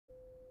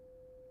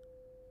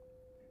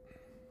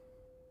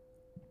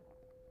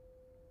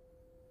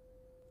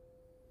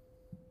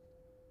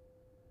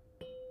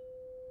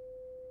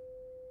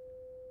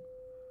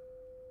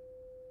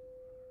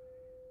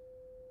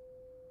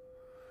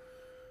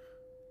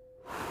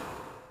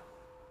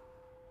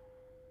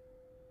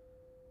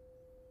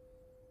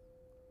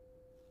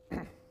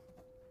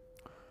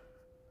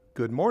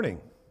Good morning,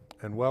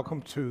 and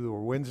welcome to the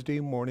Wednesday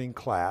morning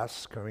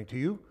class coming to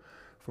you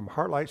from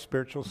HeartLight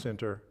Spiritual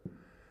Center,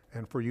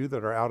 and for you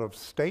that are out of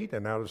state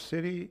and out of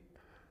city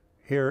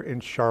here in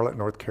Charlotte,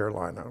 North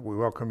Carolina. We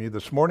welcome you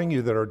this morning,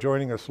 you that are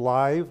joining us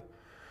live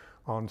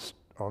on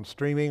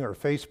streaming or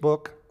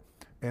Facebook,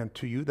 and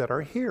to you that are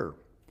here.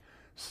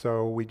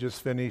 So we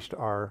just finished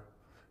our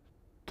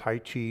Tai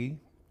Chi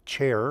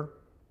chair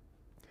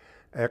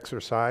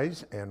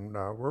exercise, and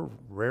we're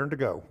raring to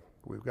go.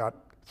 We've got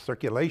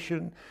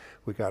circulation,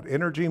 we've got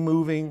energy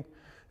moving,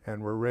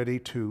 and we're ready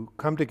to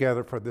come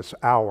together for this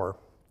hour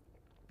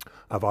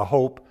of, I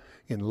hope,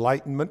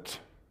 enlightenment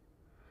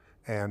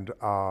and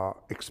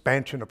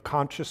expansion of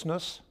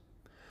consciousness.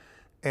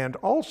 And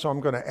also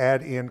I'm going to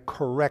add in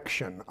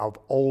correction of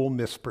old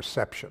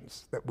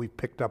misperceptions that we've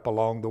picked up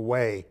along the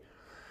way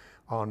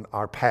on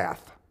our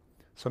path.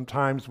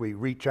 Sometimes we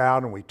reach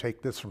out and we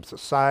take this from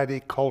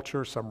society,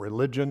 culture, some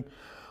religion,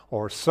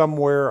 or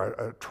somewhere,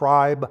 a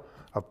tribe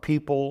of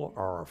people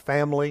or a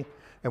family,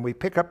 and we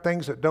pick up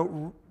things that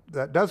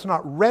does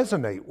not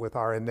resonate with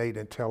our innate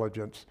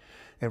intelligence.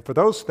 And for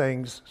those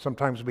things,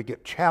 sometimes we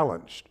get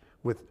challenged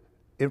with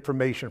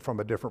information from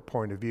a different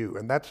point of view,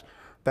 and that's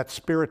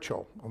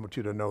spiritual. I want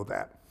you to know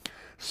that.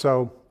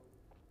 So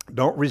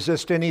don't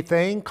resist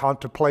anything.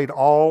 Contemplate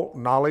all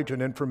knowledge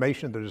and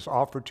information that is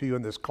offered to you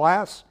in this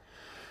class,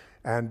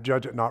 and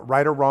judge it not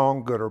right or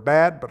wrong, good or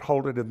bad, but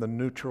hold it in the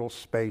neutral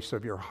space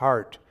of your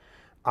heart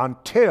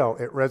until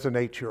it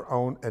resonates your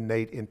own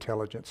innate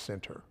intelligence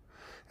center.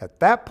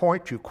 At that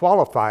point, you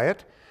qualify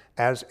it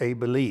as a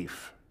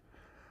belief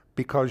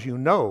because you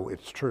know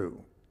it's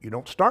true. You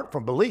don't start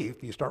from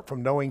belief, you start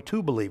from knowing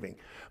to believing.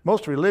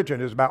 Most religion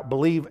is about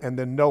believe and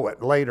then know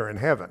it later in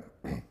heaven.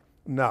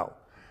 No,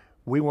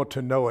 we want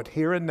to know it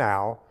here and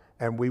now,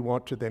 and we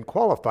want to then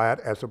qualify it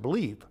as a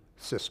belief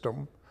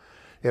system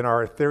in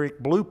our etheric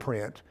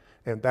blueprint,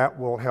 and that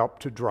will help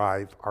to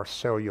drive our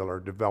cellular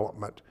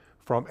development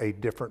from a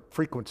different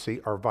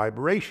frequency or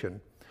vibration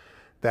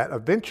that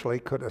eventually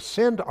could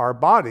ascend our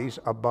bodies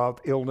above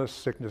illness,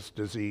 sickness,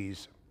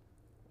 disease,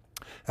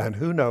 and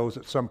who knows,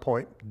 at some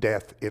point,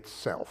 death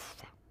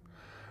itself.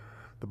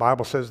 The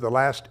Bible says the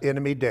last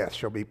enemy, death,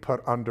 shall be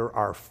put under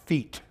our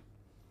feet.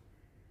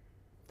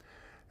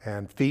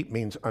 And feet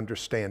means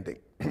understanding.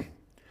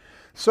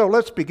 So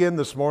let's begin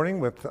this morning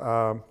with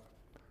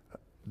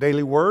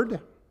daily word.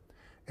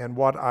 And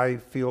what I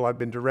feel I've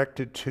been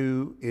directed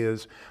to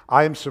is,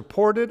 I am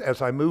supported as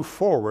I move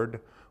forward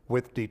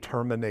with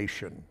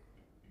determination.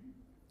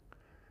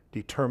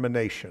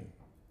 Determination.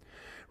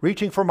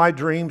 Reaching for my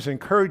dreams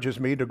encourages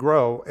me to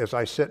grow as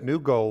I set new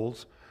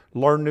goals,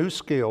 learn new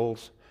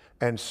skills,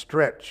 and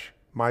stretch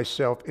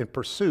myself in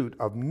pursuit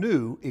of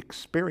new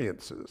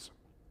experiences.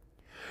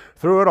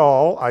 Through it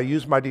all, I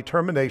use my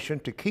determination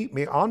to keep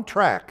me on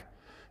track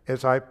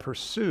as I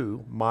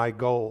pursue my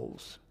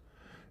goals,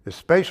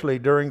 especially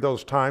during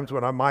those times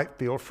when I might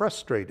feel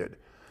frustrated,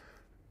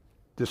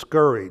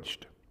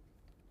 discouraged,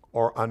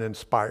 or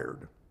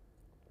uninspired.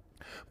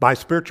 My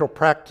spiritual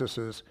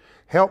practices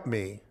help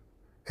me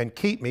and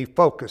keep me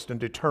focused and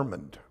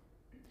determined.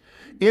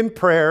 In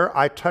prayer,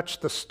 I touch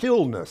the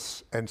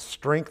stillness and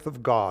strength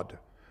of God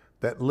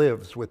that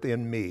lives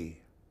within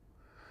me.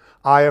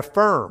 I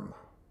affirm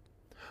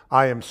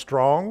I am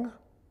strong,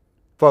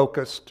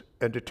 focused,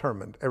 and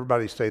determined.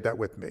 Everybody say that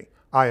with me.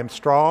 I am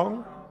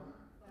strong,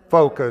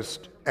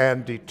 focused,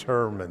 and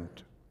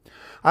determined.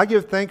 I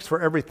give thanks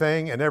for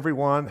everything and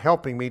everyone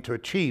helping me to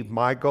achieve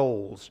my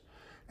goals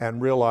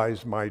and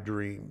realize my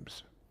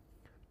dreams.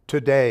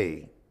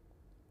 Today,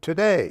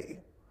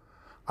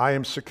 I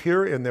am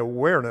secure in the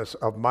awareness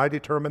of my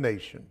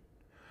determination,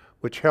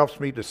 which helps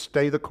me to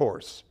stay the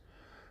course,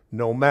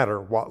 no matter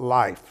what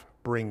life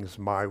brings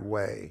my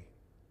way.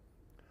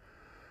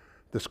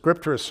 The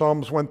scripture is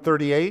Psalms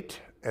 138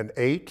 and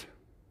 8.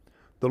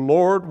 The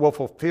Lord will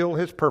fulfill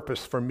his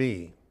purpose for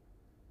me,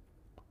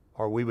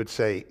 or we would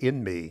say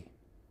in me,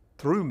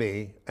 through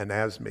me, and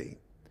as me.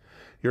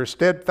 Your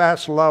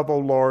steadfast love, O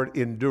Lord,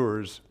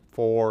 endures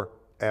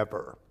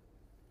forever.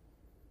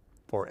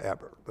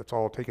 Forever. Let's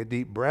all take a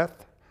deep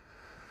breath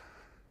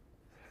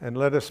and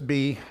let us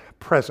be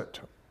present.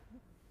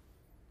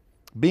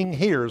 Being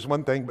here is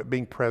one thing, but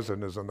being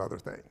present is another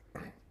thing.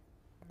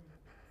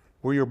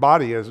 Where your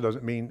body is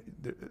doesn't mean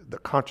the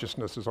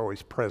consciousness is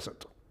always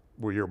present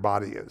where your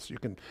body is.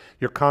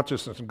 Your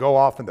consciousness can go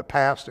off in the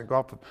past and go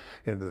off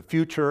into the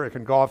future. It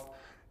can go off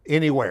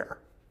anywhere.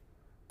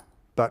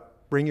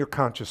 But bring your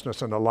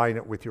consciousness and align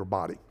it with your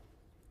body,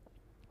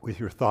 with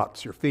your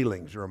thoughts, your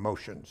feelings, your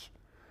emotions,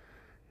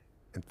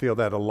 and feel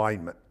that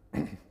alignment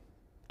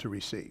to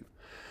receive.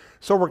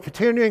 So we're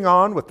continuing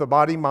on with the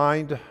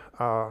body-mind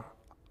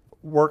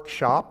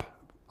workshop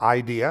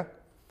idea.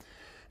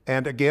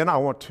 And again, I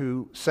want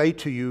to say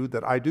to you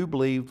that I do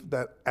believe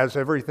that, as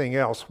everything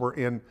else, we're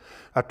in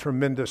a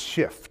tremendous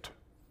shift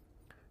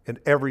in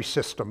every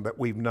system that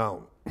we've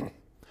known.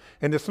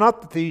 And it's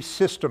not that these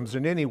systems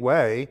in any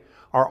way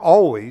are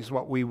always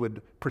what we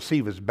would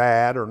perceive as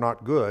bad or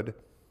not good,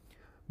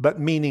 but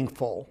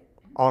meaningful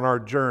on our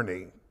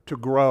journey to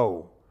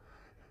grow,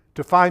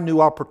 to find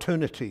new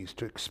opportunities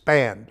to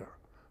expand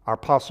our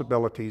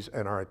possibilities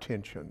and our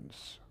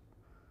attentions.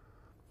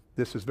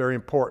 This is very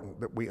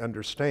important that we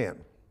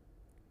understand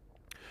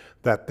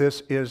that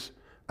this is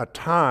a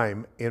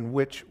time in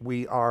which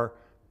we are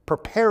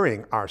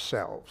preparing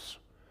ourselves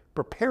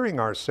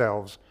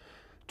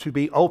to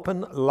be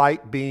open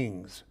light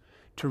beings,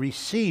 to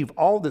receive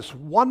all this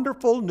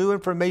wonderful new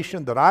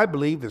information that I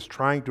believe is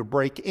trying to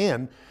break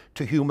in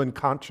to human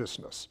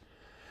consciousness.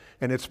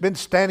 And it's been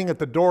standing at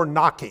the door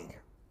knocking.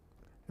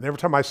 And every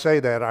time I say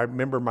that, I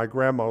remember my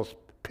grandma's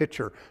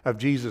picture of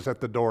Jesus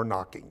at the door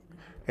knocking.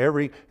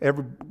 Every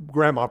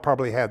grandma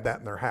probably had that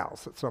in their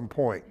house at some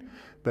point.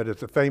 But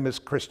it's a famous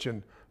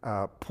Christian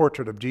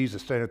portrait of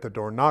Jesus standing at the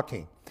door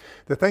knocking.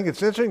 The thing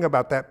that's interesting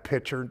about that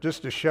picture,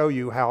 just to show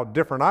you how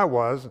different I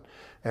was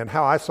and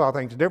how I saw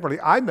things differently,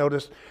 I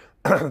noticed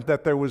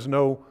that there was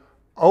no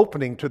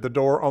opening to the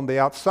door on the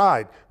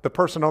outside. The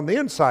person on the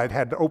inside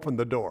had to open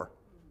the door.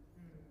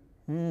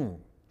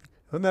 Isn't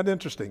that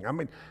interesting? I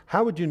mean,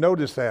 how would you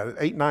notice that at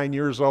 8, 9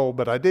 years old?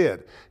 But I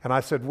did. And I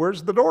said,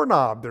 where's the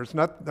doorknob? There's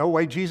no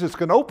way Jesus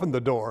can open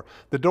the door.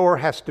 The door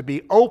has to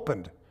be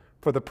opened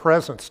for the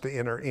presence to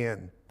enter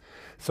in.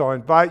 So I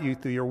invite you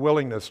through your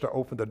willingness to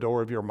open the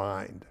door of your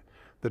mind,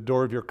 the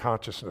door of your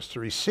consciousness, to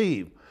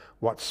receive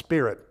what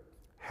Spirit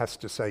has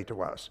to say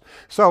to us.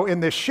 So in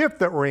this shift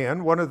that we're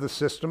in, one of the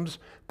systems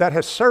that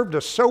has served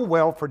us so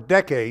well for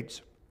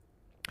decades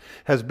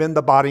has been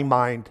the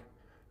body-mind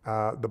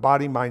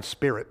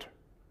spirit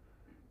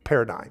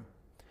paradigm.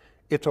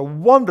 It's a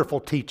wonderful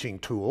teaching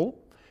tool.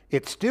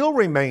 It still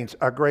remains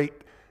a great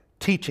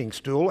teaching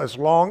tool as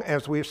long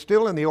as we're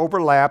still in the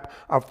overlap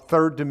of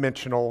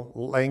third-dimensional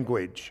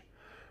language.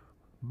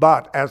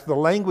 But as the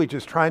language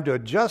is trying to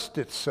adjust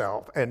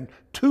itself and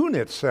tune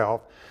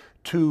itself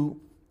to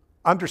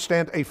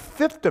understand a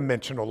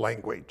fifth-dimensional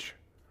language,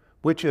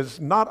 which is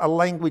not a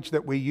language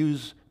that we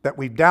use, that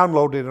we've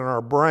downloaded in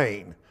our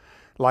brain.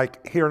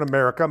 Like here in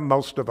America,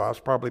 most of us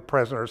probably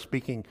present are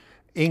speaking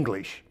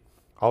English,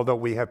 although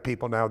we have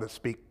people now that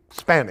speak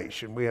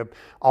Spanish, and we have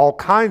all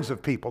kinds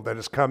of people that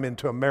has come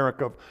into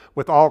America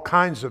with all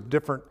kinds of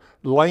different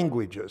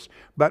languages.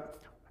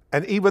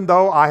 And even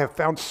though I have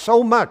found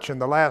so much in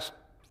the last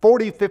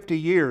 40, 50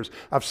 years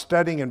of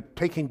studying and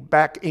taking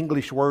back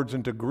English words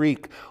into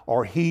Greek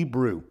or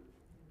Hebrew,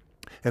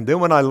 and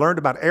then when I learned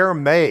about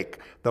Aramaic,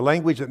 the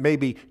language that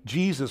maybe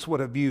Jesus would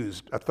have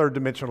used, a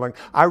third-dimensional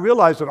language, I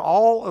realized that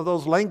all of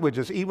those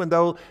languages, even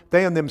though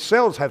they in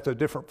themselves have a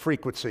different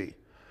frequency,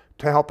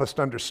 to help us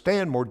to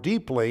understand more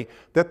deeply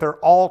that they're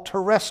all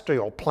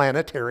terrestrial,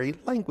 planetary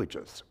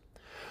languages.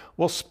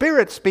 Well,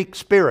 spirit speaks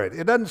spirit.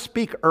 It doesn't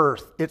speak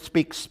earth, it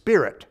speaks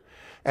spirit.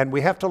 And we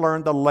have to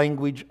learn the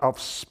language of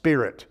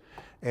spirit.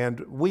 And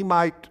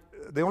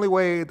the only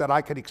way that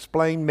I could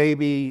explain,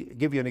 maybe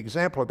give you an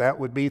example of that,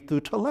 would be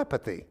through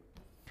telepathy.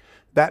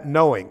 That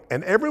knowing.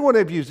 And every one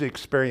of you has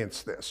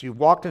experienced this. You've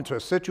walked into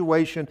a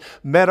situation,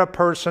 met a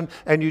person,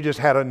 and you just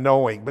had a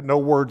knowing, but no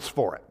words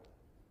for it.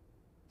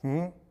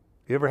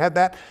 You ever had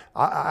that?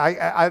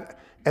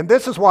 And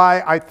this is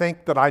why I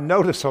think that I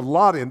notice a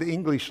lot in the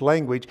English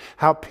language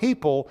how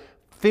people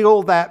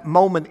fill that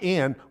moment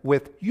in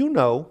with, you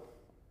know.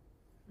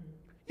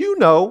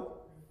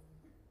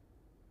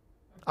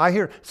 I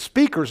hear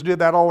speakers do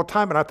that all the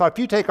time, and I thought if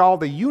you take all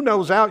the you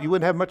knows out, you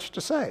wouldn't have much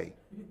to say.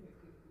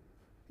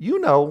 You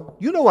know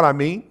what I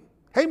mean.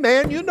 Hey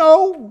man, you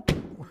know.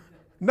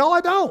 No,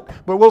 I don't.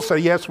 But we'll say,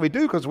 yes, we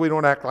do, because we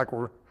don't act like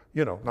we're,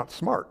 not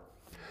smart.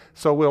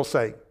 So we'll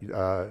say,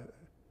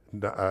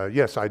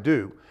 yes, I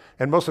do.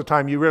 And most of the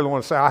time you really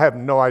want to say, I have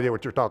no idea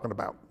what you're talking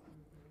about.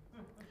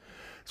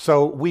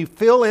 So we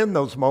fill in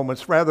those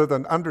moments rather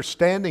than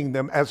understanding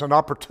them as an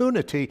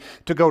opportunity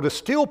to go to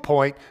still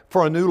point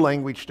for a new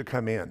language to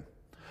come in.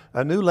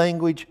 A new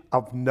language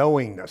of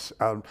knowingness,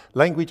 a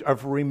language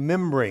of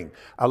remembering,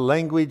 a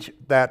language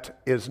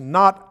that is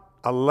not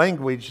a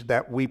language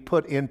that we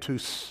put into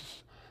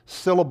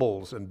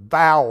syllables and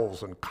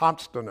vowels and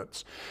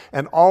consonants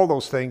and all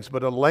those things,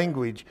 but a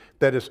language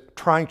that is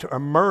trying to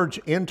emerge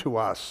into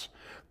us,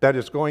 that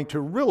is going to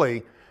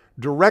really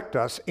direct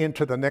us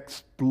into the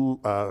next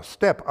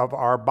step of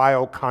our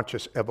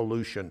bioconscious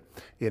evolution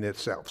in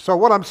itself. So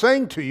what I'm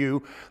saying to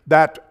you,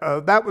 that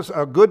was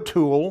a good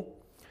tool,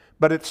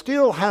 but it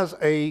still has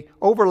a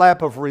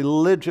overlap of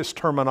religious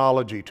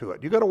terminology to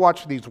it. You've got to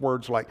watch these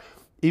words like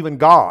even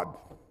God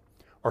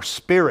or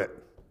spirit.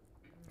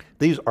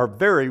 These are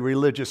very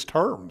religious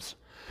terms.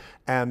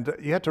 And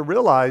you have to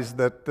realize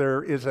that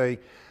there is a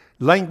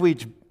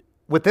language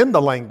within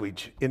the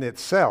language in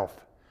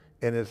itself,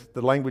 and it's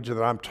the language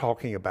that I'm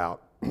talking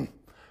about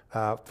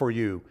for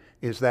you,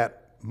 is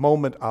that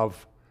moment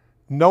of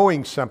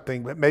knowing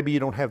something, but maybe you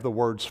don't have the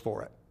words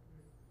for it.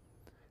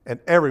 And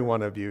every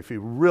one of you, if you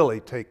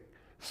really take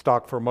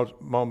stock for a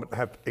moment,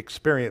 have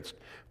experienced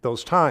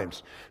those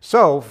times.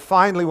 So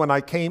finally, when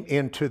I came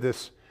into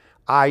this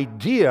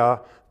idea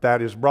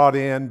that is brought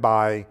in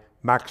by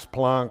Max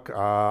Planck,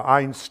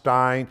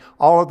 Einstein,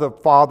 all of the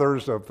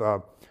fathers of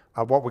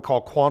what we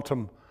call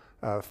quantum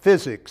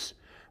physics,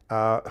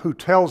 who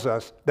tells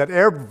us that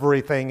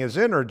everything is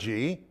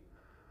energy,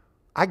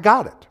 I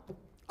got it.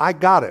 I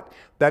got it.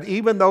 That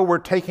even though we're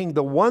taking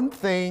the one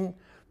thing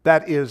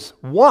that is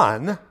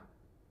one,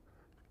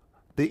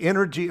 the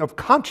energy of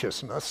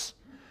consciousness,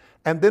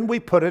 and then we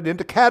put it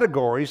into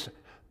categories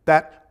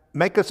that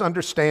make us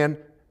understand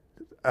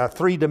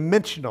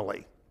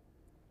three-dimensionally.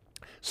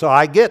 So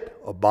I get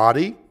a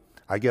body,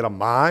 I get a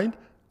mind,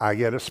 I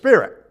get a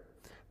spirit.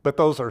 But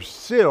those are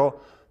still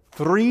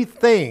three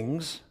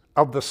things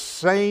of the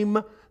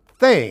same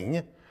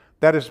thing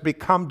that has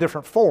become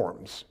different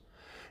forms.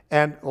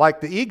 And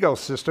like the ego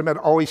system, it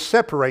always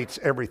separates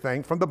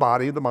everything from the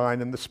body, the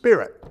mind, and the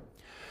spirit.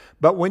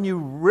 But when you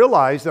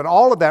realize that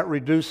all of that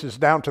reduces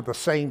down to the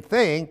same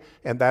thing,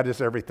 and that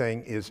is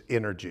everything is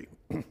energy.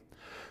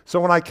 So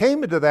when I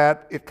came into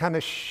that, it kind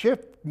of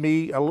shifted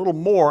me a little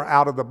more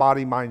out of the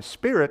body, mind,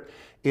 spirit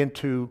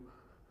into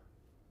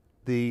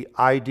the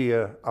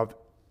idea of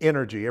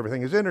energy.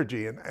 Everything is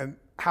energy. And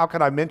how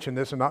could I mention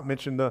this and not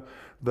mention the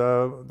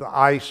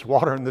ice,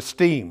 water, and the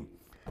steam?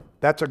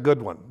 That's a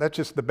good one. That's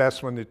just the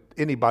best one that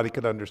anybody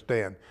could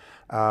understand.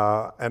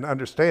 And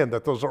understand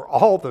that those are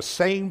all the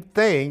same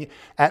thing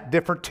at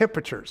different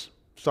temperatures.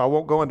 So I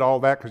won't go into all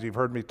that because you've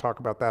heard me talk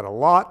about that a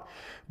lot.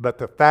 But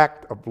the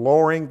fact of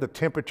lowering the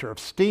temperature of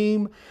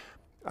steam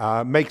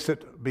makes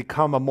it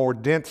become a more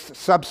dense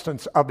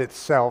substance of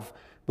itself,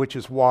 which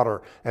is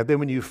water. And then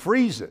when you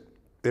freeze it,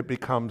 it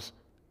becomes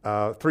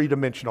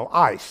three-dimensional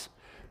ice.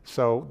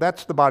 So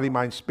that's the body,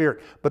 mind,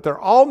 spirit. But they're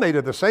all made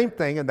of the same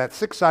thing, and that's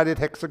six-sided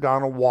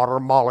hexagonal water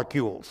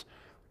molecules.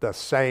 The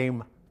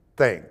same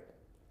thing.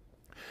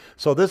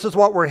 So this is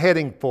what we're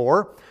heading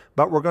for,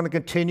 but we're going to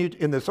continue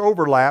in this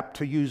overlap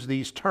to use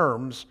these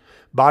terms,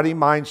 body,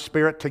 mind,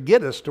 spirit, to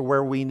get us to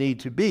where we need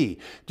to be.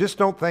 Just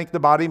don't think the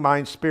body,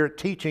 mind, spirit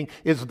teaching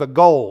is the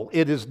goal.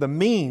 It is the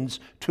means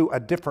to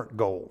a different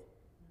goal.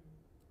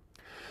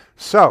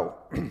 So,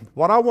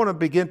 what I want to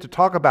begin to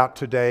talk about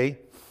today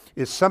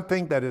is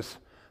something that is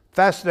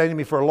fascinating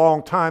me for a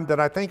long time that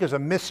I think is a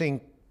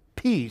missing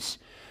piece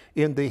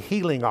in the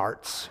healing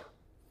arts.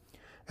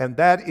 And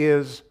that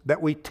is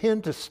that we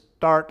tend to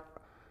start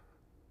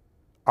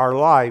our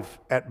life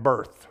at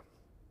birth.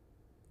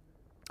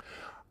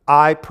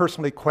 I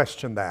personally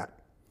question that.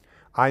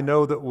 I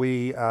know that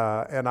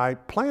and I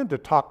plan to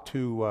talk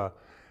to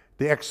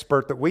the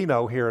expert that we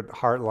know here at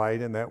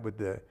HeartLight, and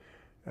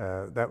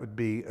that would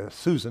be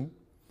Susan,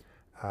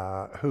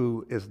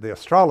 who is the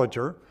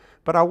astrologer.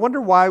 But I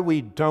wonder why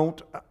we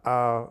don't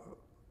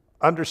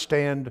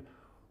understand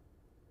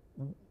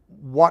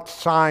what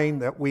sign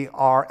that we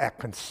are at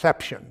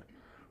conception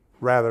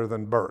rather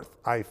than birth.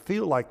 I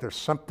feel like there's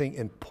something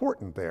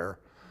important there,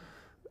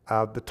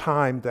 the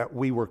time that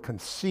we were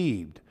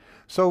conceived.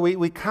 So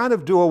we kind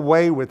of do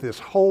away with this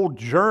whole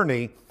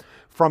journey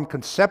from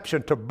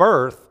conception to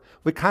birth.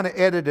 We kind of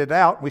edit it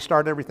out. We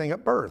start everything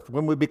at birth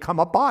when we become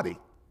a body.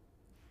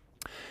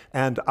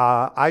 And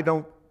I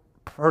don't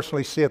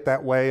personally see it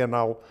that way, and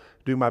I'll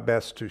do my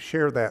best to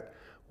share that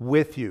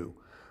with you.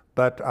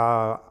 But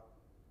a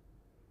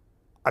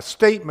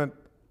statement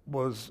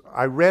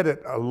I read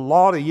it a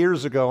lot of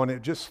years ago, and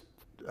it just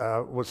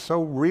was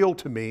so real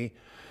to me.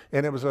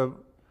 And it was a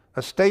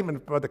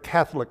statement by the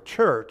Catholic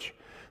Church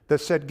that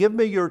said, give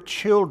me your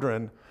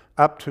children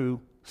up to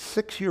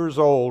 6 years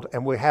old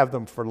and we have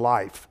them for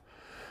life.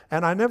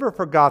 And I never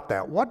forgot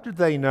that. What did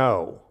they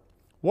know?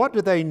 What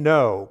do they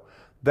know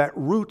that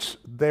roots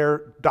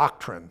their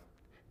doctrine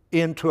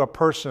into a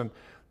person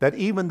that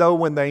even though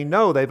when they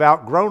know they've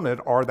outgrown it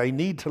or they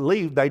need to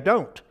leave, they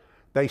don't.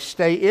 They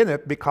stay in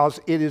it because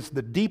it is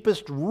the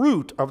deepest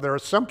root of their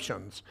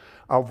assumptions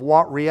of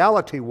what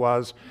reality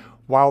was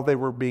while they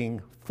were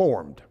being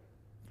formed.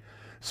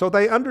 So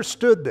they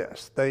understood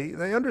this. They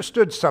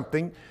understood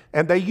something,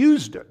 and they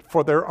used it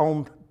for their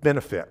own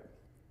benefit.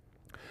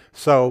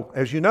 So,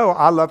 as you know,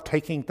 I love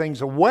taking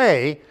things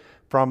away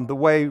from the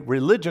way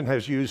religion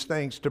has used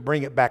things to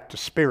bring it back to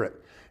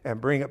spirit and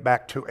bring it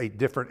back to a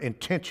different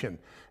intention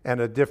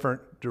and a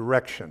different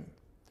direction.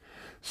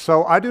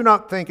 So I do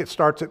not think it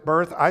starts at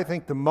birth. I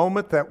think the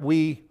moment that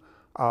we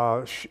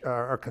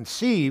are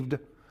conceived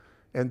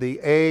and the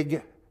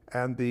egg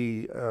and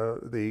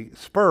the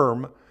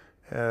sperm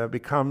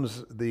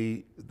becomes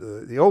the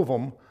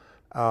ovum,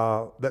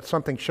 that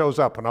something shows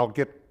up, and I'll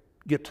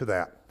get to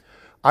that.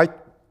 I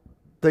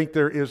think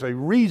there is a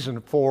reason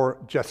for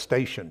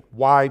gestation,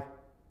 why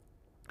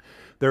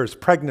there's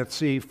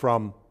pregnancy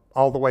from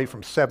all the way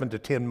from 7 to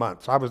 10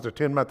 months. I was a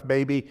 10-month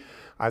baby.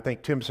 I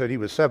think Tim said he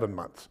was 7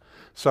 months.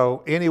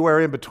 So anywhere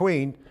in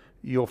between,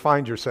 you'll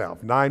find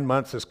yourself. 9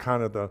 months is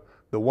kind of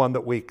the one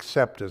that we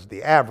accept as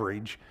the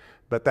average,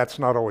 but that's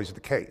not always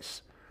the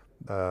case.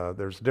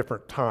 There's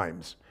different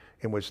times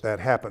in which that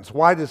happens.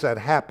 Why does that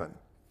happen?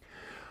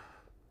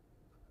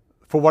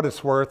 For what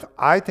it's worth,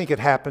 I think it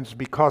happens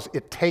because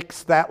it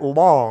takes that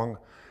long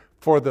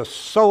for the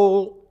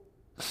soul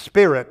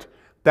spirit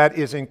that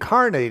is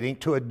incarnating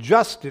to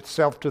adjust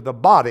itself to the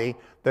body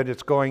that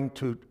it's going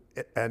to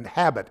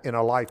inhabit in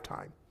a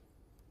lifetime.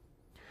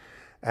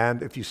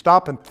 And if you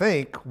stop and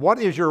think, what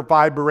is your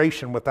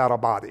vibration without a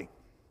body?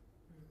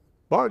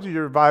 What is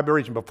your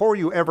vibration before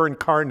you ever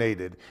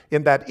incarnated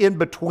in that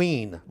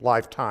in-between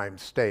lifetime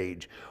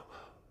stage?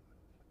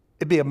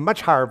 It'd be a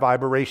much higher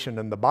vibration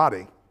in the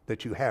body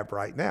that you have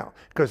right now,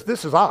 because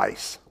this is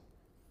ice.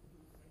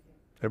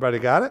 Everybody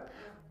got it?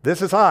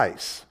 This is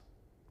ice.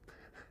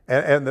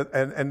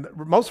 And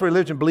most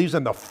religion believes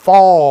in the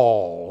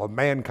fall of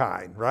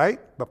mankind, right?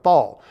 The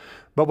fall.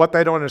 But what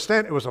they don't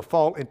understand, it was a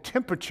fall in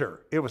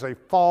temperature. It was a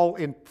fall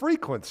in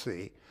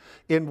frequency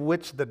in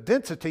which the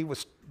density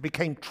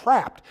became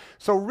trapped.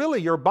 So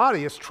really your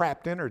body is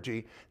trapped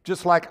energy,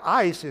 just like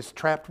ice is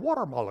trapped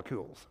water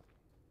molecules.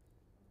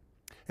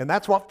 And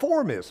that's what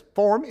form is.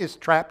 Form is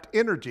trapped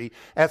energy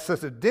at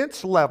such a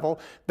dense level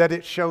that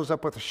it shows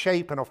up with a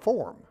shape and a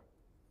form.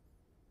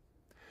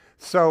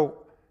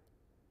 So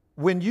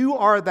when you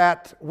are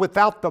that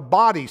without the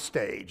body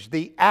stage,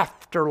 the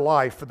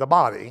afterlife of the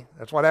body,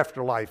 that's what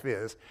afterlife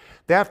is,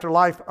 the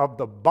afterlife of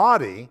the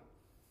body,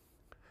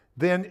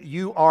 then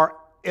you are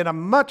in a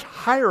much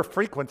higher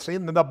frequency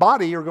than the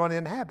body you're going to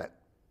inhabit.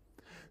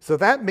 So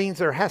that means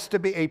there has to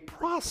be a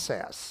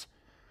process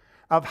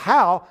of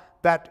how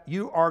that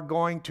you are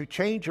going to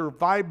change your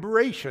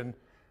vibration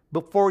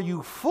before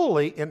you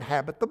fully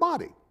inhabit the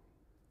body.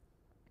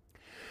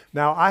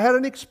 Now, I had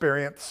an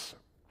experience.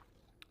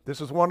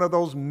 This is one of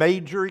those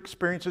major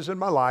experiences in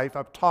my life.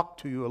 I've talked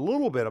to you a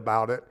little bit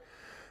about it,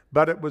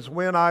 but it was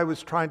when I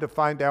was trying to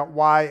find out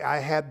why I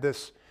had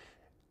this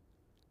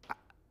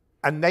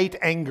innate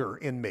anger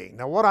in me.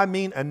 Now, what I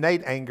mean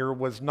innate anger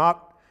was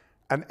not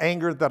an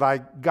anger that I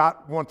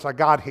got once I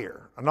got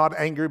here. I'm not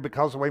angry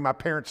because of the way my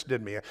parents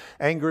did me,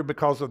 angry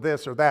because of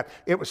this or that.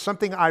 It was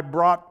something I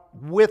brought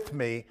with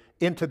me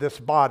into this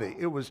body.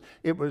 It was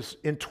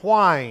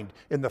entwined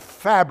in the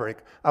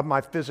fabric of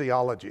my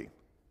physiology.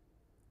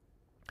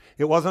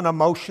 It wasn't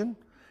emotion.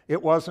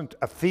 It wasn't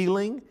a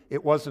feeling.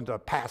 It wasn't a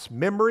past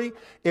memory.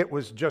 It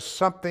was just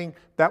something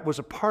that was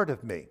a part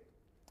of me.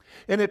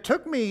 And it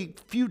took me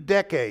a few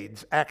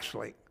decades,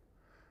 actually,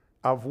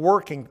 of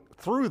working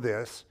through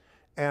this.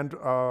 And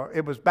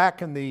it was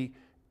back in the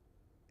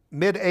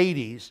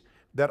mid-'80s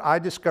that I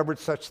discovered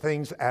such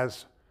things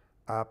as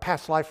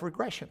past life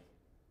regression.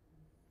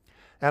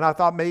 And I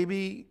thought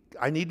maybe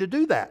I need to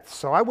do that.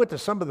 So I went to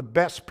some of the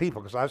best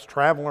people, because I was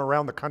traveling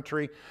around the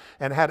country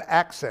and had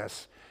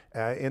access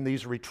in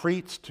these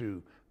retreats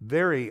to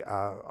very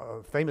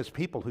famous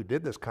people who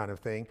did this kind of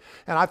thing.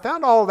 And I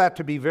found all of that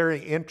to be very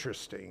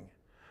interesting,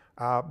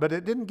 but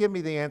it didn't give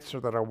me the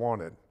answer that I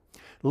wanted.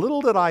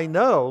 Little did I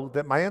know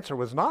that my answer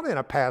was not in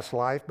a past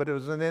life, but it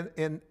was in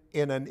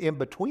an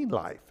in-between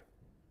life.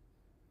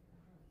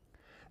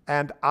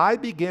 And I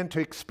began to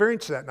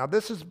experience that. Now,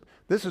 this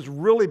is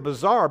really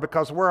bizarre,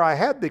 because where I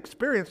had the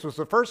experience was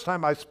the first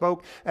time I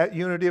spoke at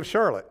Unity of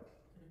Charlotte.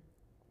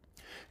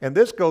 And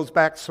this goes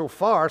back so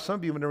far, some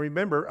of you may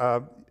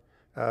remember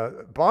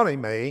Bonnie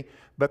may,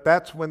 but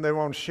that's when they were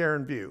on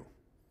Sharon View,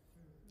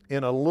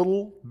 in a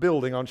little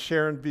building on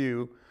Sharon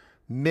View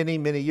many,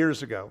 many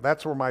years ago.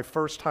 That's where my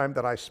first time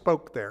that I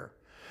spoke there.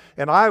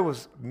 And I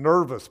was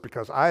nervous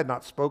because I had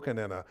not spoken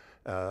in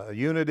a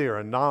Unity or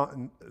a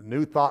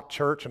New Thought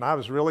church, and I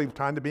was really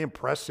trying to be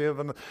impressive,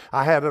 and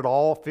I had it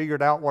all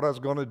figured out what I was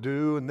going to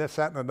do, and this,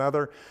 that, and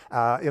another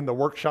in the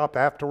workshop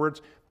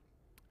afterwards.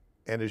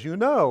 And as you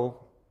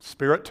know,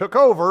 Spirit took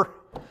over,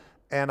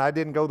 and I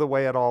didn't go the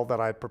way at all that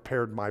I had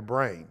prepared my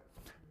brain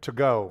to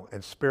go,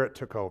 and Spirit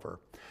took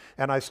over.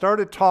 And I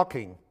started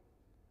talking.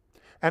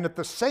 And at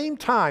the same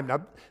time,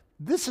 now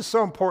this is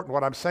so important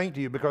what I'm saying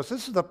to you, because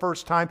this is the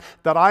first time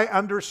that I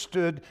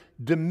understood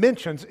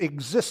dimensions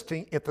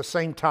existing at the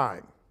same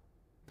time.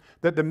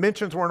 That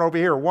dimensions weren't over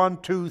here,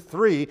 1, 2,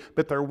 3,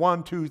 but they're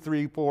 1, 2,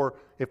 3, 4,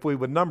 if we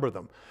would number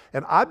them.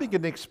 And I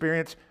began to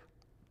experience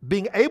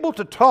being able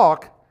to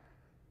talk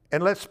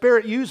and let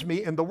Spirit use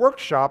me in the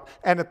workshop,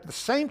 and at the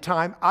same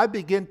time, I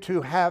begin to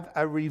have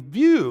a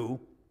review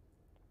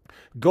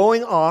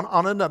going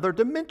on another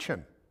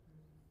dimension.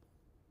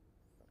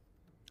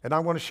 And I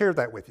want to share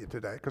that with you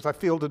today, because I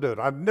feel to do it.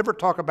 I never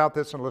talk about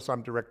this unless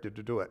I'm directed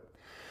to do it.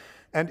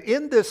 And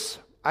in this,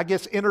 I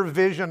guess, inner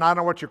vision, I don't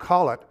know what you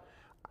call it,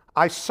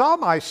 I saw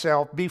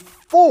myself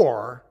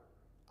before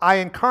I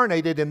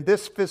incarnated in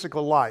this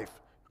physical life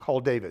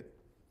called David.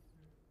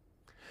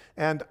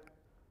 And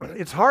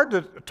it's hard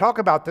to talk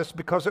about this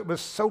because it was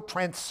so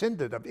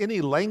transcendent of any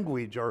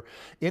language or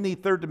any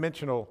third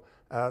dimensional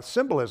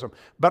symbolism.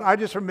 But I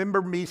just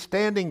remember me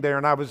standing there,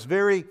 and I was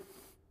very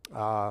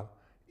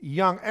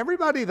young.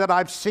 Everybody that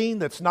I've seen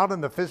that's not in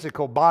the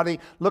physical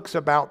body looks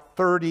about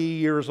 30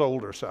 years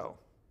old or so.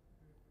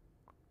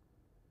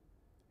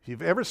 If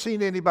you've ever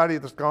seen anybody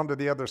that's gone to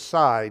the other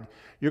side,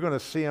 you're going to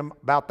see them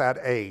about that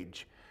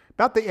age.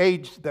 About the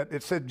age that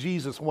it said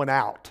Jesus went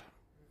out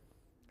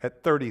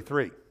at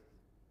 33.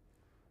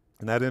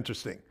 Isn't that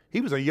interesting? He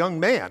was a young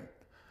man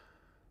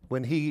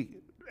when he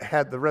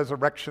had the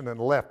resurrection and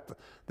left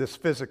this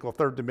physical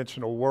third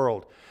dimensional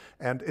world.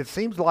 And it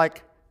seems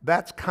like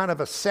that's kind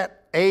of a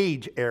set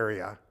age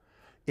area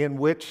in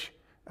which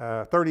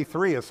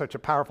 33 is such a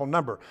powerful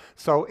number.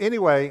 So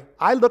anyway,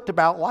 I looked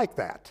about like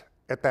that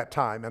at that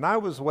time. And I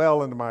was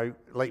well into my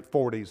late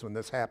 40s when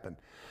this happened.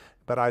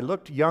 But I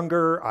looked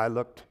younger, I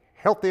looked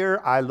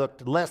healthier, I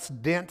looked less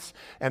dense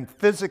and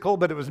physical,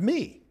 but it was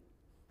me.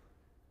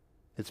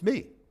 It's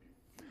me.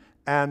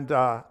 And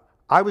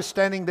I was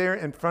standing there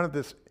in front of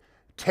this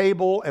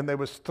table, and there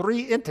was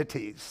 3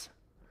 entities.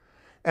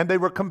 And they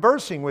were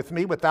conversing with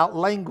me without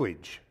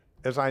language,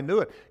 as I knew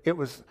it. It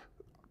was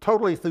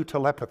totally through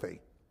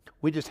telepathy.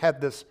 We just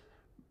had this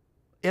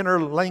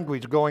inner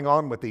language going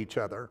on with each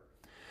other.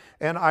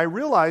 And I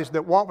realized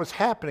that what was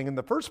happening in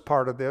the first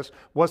part of this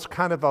was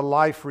kind of a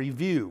life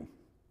review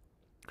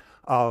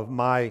of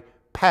my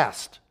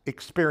past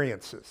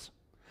experiences.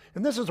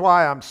 And this is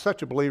why I'm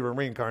such a believer in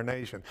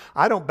reincarnation.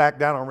 I don't back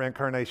down on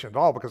reincarnation at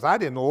all, because I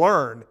didn't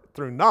learn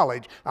through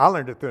knowledge. I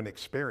learned it through an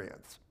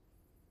experience.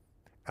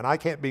 And I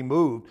can't be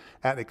moved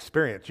at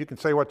experience. You can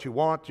say what you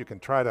want. You can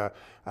try to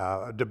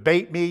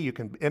debate me. You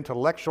can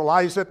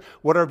intellectualize it,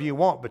 whatever you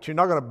want. But you're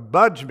not going to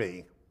budge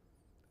me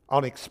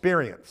on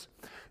experience.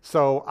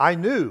 So I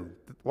knew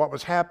what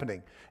was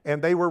happening.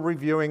 And they were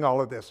reviewing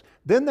all of this.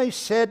 Then they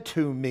said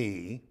to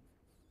me,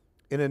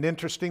 in an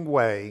interesting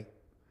way,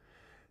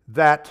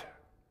 that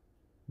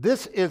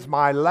this is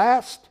my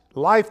last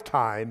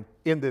lifetime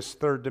in this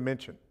third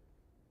dimension.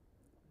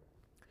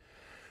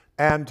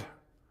 And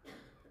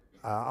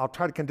I'll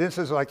try to condense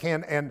this as I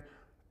can, and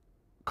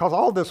because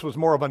all this was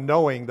more of a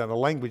knowing than a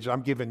language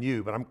I'm giving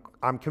you, but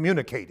I'm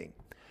communicating.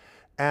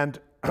 And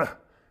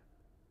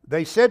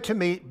they said to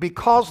me,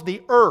 because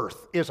the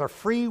earth is a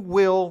free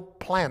will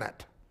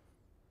planet,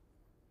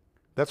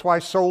 that's why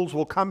souls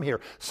will come here.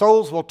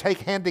 Souls will take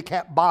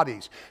handicapped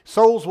bodies.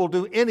 Souls will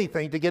do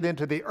anything to get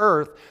into the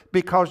earth,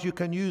 because you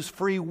can use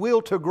free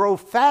will to grow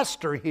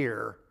faster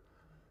here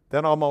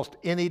than almost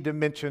any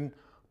dimension,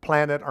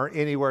 planet, or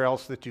anywhere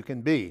else that you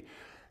can be.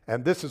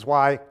 And this is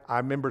why I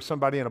remember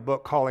somebody in a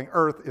book calling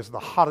Earth is the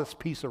hottest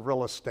piece of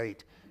real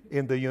estate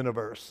in the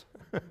universe.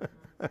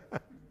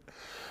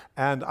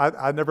 And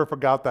I never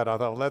forgot that. I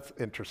thought, well, that's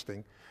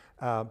interesting.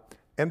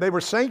 And they were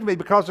saying to me,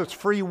 because it's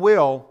free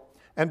will,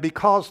 and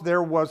because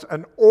there was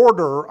an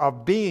order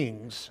of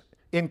beings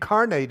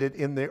incarnated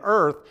in the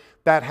earth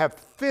that have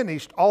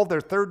finished all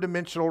their third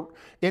dimensional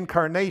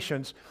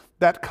incarnations,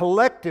 that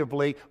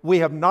collectively we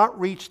have not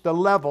reached the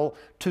level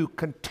to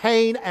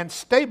contain and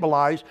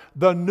stabilize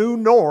the new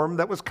norm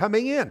that was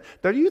coming in.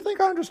 Now, do you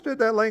think I understood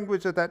that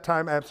language at that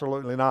time?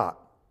 Absolutely not.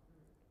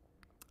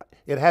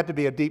 It had to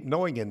be a deep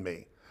knowing in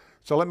me.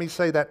 So let me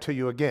say that to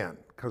you again,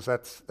 because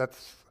that's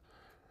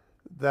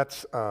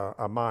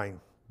a mind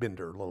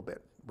bender a little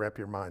bit. Wrap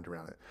your mind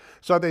around it.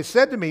 So they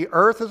said to me,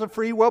 Earth is a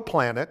free will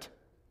planet,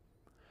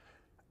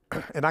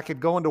 and I could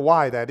go into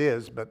why that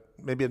is, but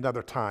maybe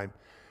another time.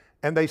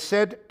 And they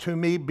said to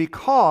me,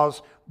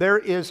 because there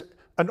is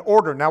an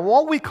order. Now,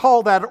 what we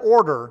call that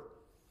order,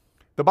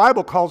 the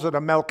Bible calls it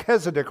a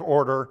Melchizedek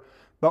order,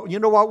 but you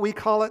know what we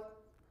call it?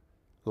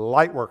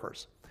 Light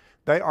workers.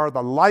 They are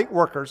the light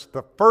workers,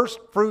 the first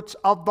fruits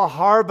of the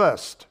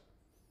harvest.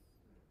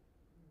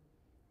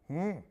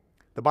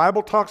 The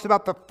Bible talks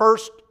about the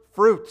first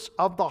fruits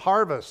of the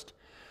harvest.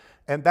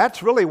 And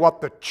that's really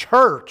what the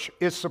church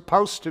is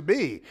supposed to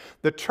be.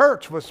 The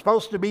church was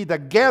supposed to be the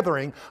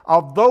gathering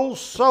of those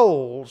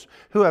souls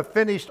who have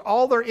finished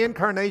all their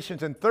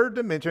incarnations in third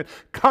dimension,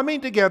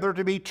 coming together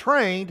to be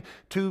trained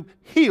to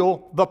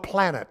heal the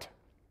planet.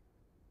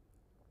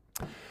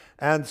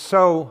 And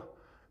so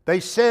they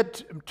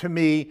said to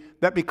me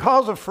that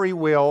because of free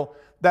will,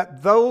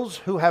 that those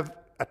who have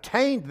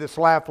attained this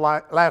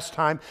last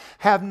time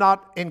have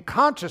not in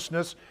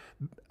consciousness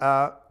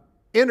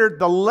entered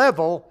the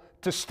level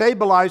to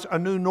stabilize a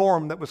new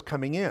norm that was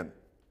coming in.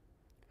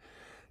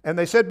 And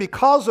they said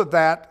because of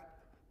that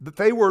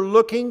they were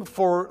looking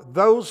for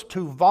those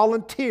to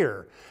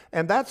volunteer.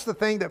 And that's the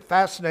thing that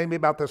fascinated me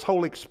about this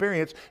whole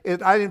experience,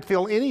 is I didn't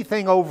feel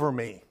anything over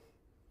me.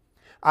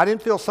 I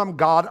didn't feel some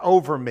God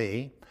over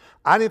me.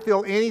 I didn't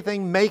feel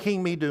anything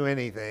making me do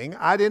anything.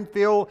 I didn't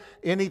feel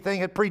anything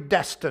had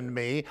predestined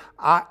me.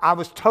 I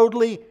was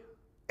totally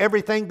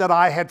everything that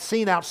I had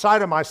seen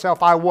outside of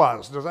myself, I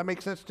was. Does that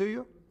make sense to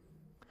you?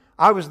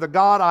 I was the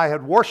God I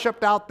had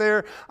worshiped out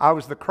there. I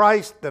was the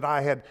Christ that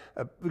I had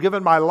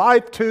given my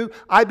life to.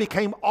 I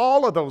became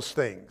all of those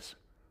things.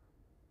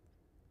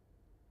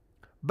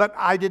 But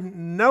I didn't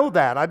know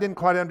that. I didn't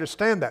quite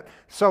understand that.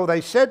 So they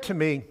said to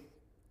me,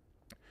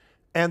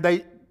 and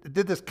they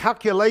did this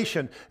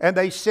calculation, and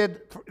they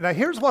said, now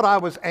here's what I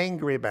was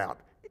angry about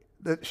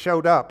that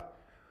showed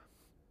up,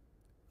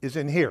 is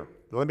in here.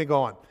 Let me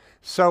go on.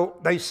 So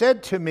they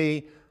said to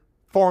me,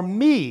 for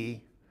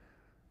me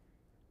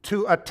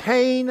to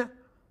attain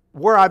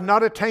where I've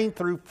not attained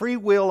through free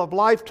will of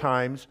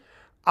lifetimes,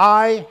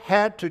 I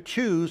had to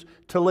choose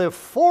to live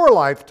 4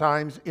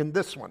 lifetimes in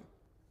this one.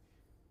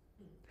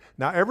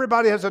 Now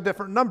everybody has a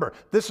different number.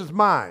 This is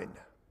mine.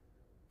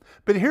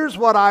 But here's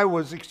what I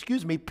was,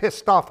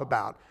 pissed off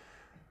about.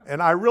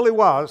 And I really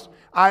was.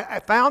 I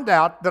found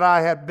out that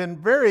I had been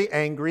very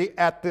angry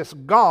at this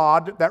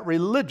God that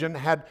religion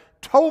had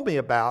told me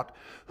about,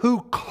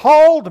 who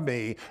called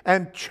me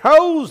and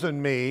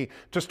chosen me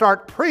to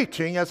start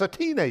preaching as a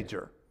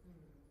teenager.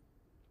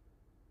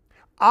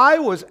 I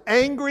was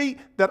angry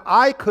that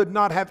I could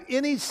not have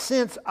any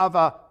sense of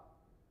a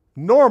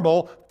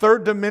normal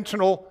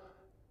third-dimensional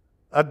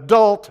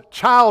adult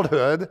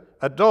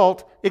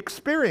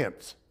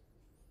experience.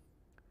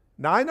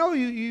 Now I know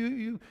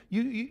you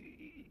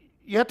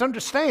have to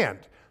understand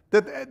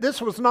that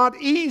this was not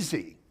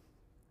easy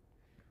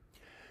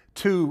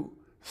to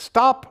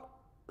stop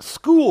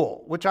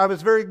school, which I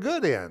was very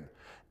good in,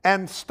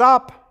 and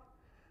stop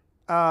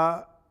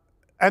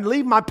and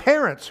leave my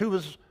parents, who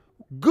was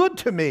good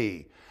to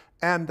me.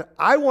 And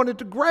I wanted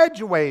to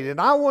graduate,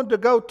 and I wanted to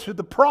go to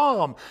the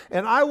prom,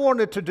 and I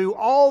wanted to do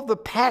all the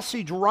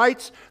passage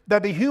rites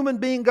that a human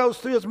being goes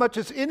through as much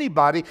as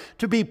anybody,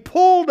 to be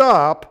pulled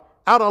up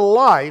out of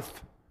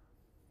life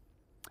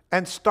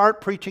and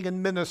start preaching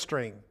and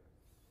ministering.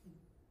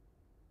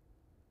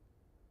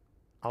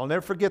 I'll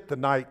never forget the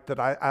night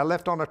that I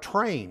left on a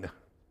train.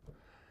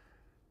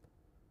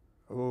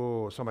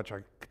 Oh, so much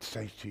I could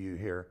say to you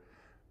here.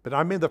 But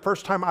I mean, the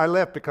first time I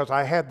left, because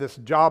I had this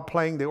job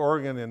playing the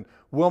organ in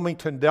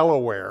Wilmington,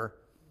 Delaware,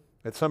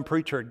 that some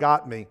preacher had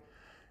got me.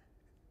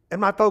 And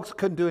my folks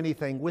couldn't do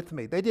anything with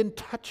me. They didn't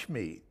touch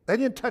me. They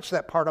didn't touch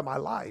that part of my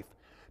life,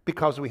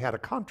 because we had a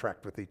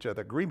contract with each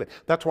other, agreement.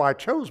 That's why I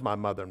chose my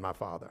mother and my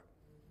father.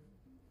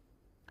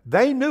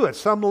 They knew at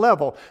some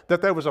level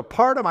that there was a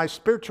part of my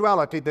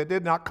spirituality that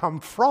did not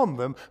come from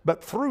them,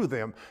 but through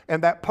them.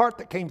 And that part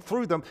that came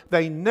through them,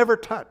 they never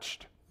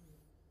touched.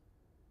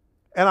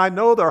 And I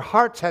know their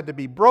hearts had to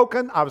be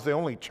broken. I was the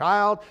only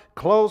child,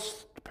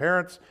 close,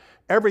 parents,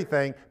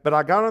 everything. But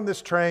I got on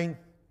this train,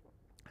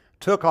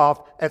 took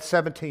off at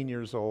 17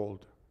 years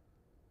old.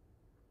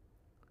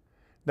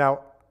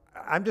 Now,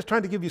 I'm just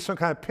trying to give you some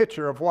kind of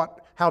picture of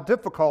how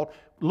difficult,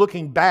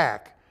 looking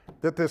back,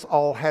 that this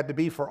all had to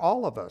be for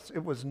all of us.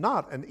 It was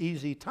not an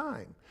easy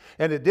time.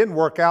 And it didn't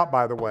work out,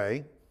 by the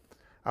way.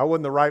 I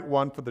wasn't the right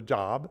one for the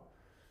job.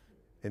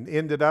 And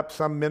ended up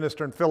some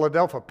minister in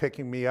Philadelphia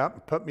picking me up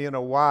and put me in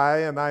a Y,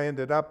 and I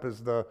ended up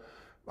as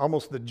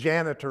almost the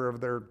janitor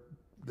of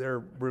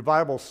their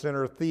revival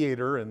center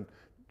theater in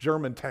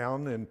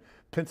Germantown in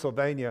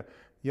Pennsylvania,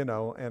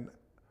 and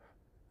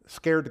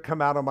scared to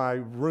come out of my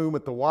room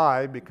at the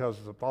Y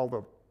because of all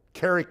the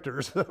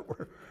characters that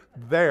were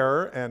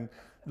there, and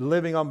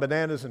living on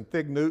bananas and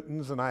fig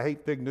Newtons, and I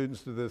hate fig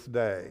Newtons to this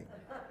day.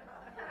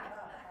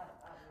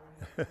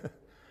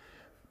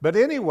 But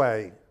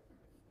anyway,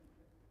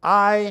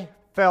 I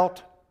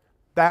felt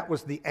that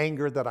was the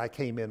anger that I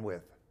came in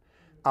with,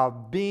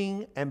 of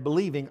being and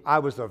believing I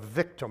was a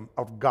victim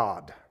of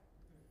God,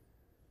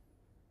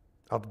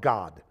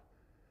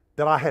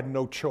 that I had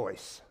no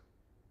choice,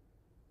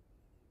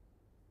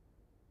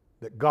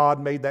 that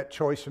God made that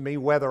choice for me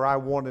whether I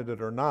wanted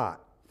it or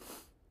not.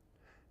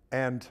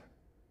 And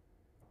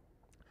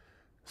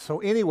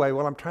so anyway,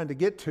 what I'm trying to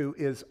get to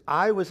is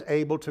I was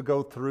able to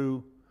go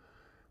through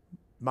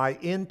my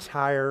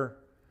entire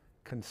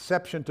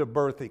conception to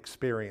birth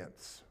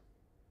experience.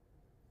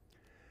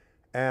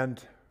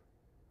 And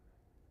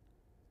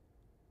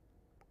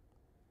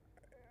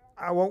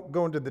I won't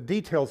go into the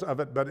details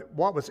of it, but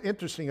what was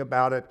interesting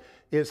about it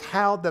is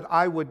how that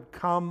I would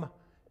come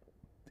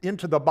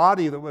into the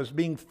body that was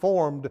being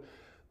formed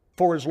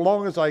for as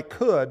long as I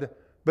could,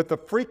 but the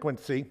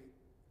frequency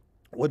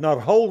would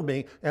not hold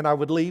me, and I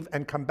would leave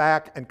and come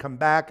back and come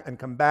back and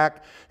come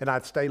back, and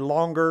I'd stay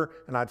longer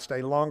and I'd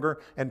stay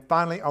longer. And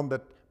finally, on the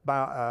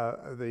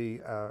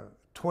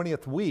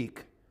 20th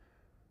week,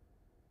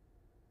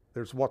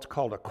 there's what's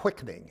called a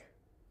quickening.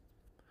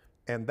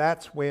 And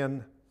that's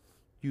when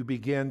you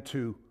begin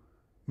to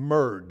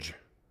merge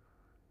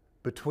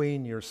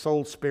between your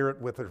soul spirit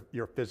with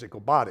your physical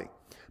body.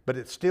 But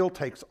it still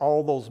takes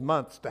all those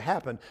months to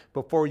happen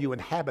before you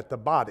inhabit the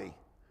body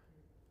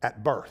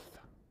at birth.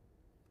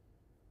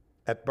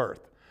 At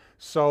birth.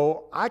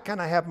 So I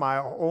kind of have my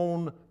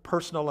own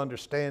personal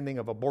understanding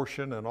of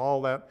abortion and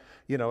all that.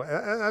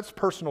 That's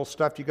personal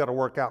stuff you got to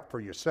work out for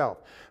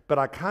yourself. But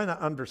I kind of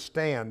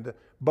understand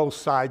both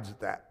sides of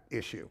that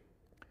issue.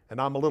 And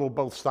I'm a little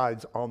both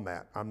sides on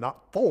that. I'm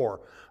not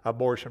for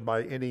abortion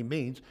by any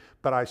means,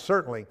 but I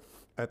certainly,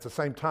 at the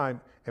same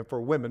time, and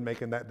for women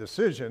making that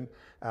decision,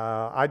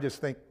 I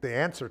just think the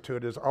answer to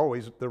it is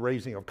always the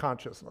raising of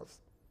consciousness.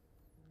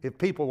 If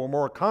people were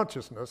more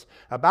consciousness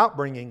about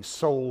bringing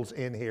souls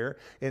in here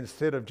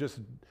instead of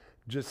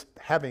just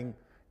having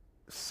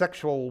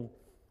sexual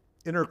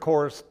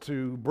intercourse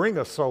to bring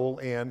a soul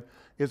in,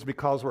 is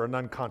because we're an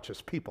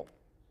unconscious people.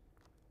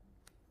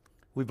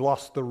 We've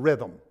lost the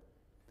rhythm.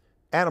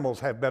 Animals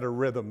have better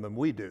rhythm than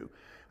we do.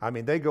 I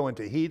mean, they go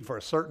into heat for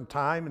a certain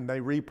time and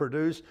they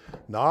reproduce.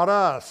 Not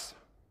us.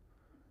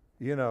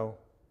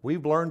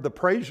 We've learned the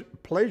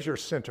pleasure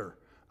center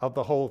of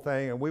the whole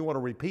thing, and we want to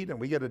repeat, and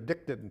we get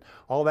addicted and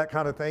all that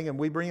kind of thing, and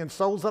we bring in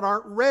souls that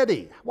aren't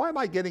ready. Why am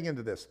I getting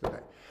into this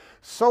today?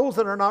 souls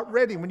that are not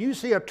ready. When you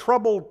see a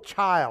troubled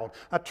child,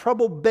 a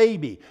troubled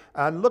baby,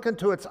 look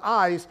into its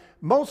eyes,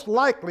 most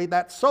likely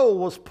that soul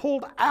was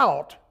pulled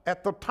out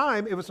at the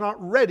time it was not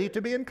ready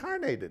to be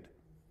incarnated.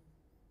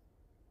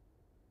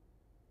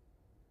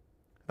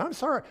 I'm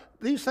sorry,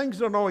 these things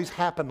don't always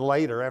happen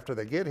later after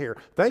they get here.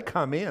 They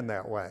come in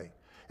that way.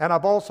 And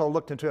I've also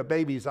looked into a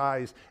baby's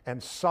eyes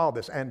and saw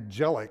this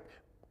angelic,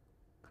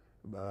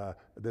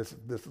 this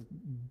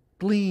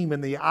gleam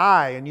in the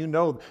eye, and you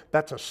know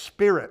that's a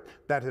spirit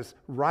that is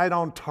right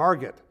on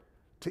target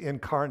to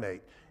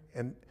incarnate.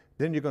 And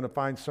then you're going to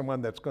find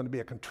someone that's going to be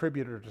a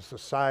contributor to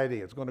society.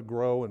 It's going to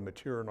grow and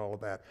mature and all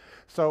of that.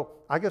 So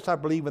I guess I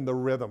believe in the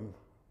rhythm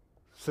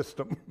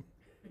system.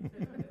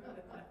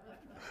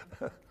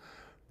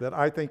 That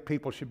I think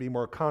people should be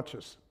more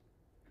conscious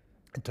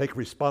and take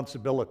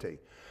responsibility.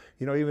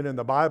 You know, even in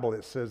the Bible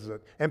it says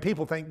that, and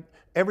people think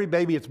every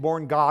baby that's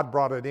born, God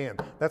brought it in.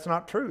 That's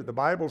not true. The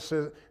Bible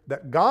says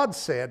that God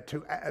said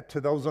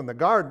to those in the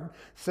garden,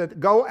 said,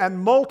 go and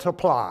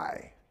multiply.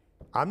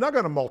 I'm not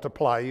going to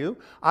multiply you.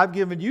 I've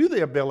given you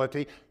the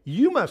ability.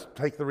 You must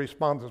take the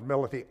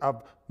responsibility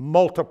of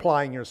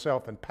multiplying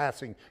yourself and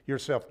passing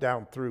yourself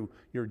down through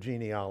your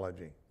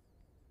genealogy.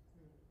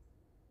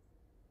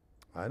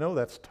 I know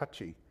that's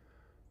touchy,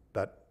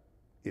 but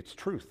it's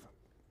truth,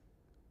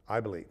 I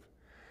believe.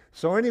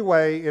 So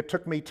anyway, it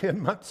took me 10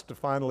 months to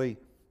finally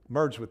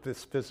merge with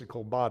this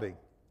physical body.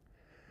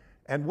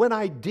 And when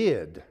I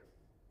did,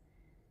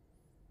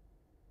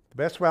 the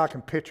best way I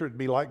can picture it would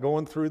be like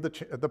going through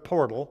the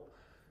portal,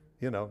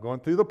 you know, going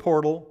through the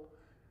portal.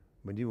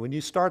 When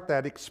you start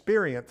that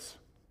experience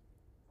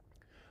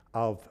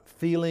of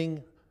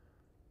feeling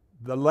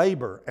the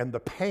labor and the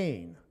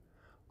pain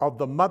of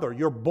the mother,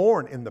 you're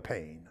born in the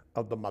pain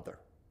of the mother.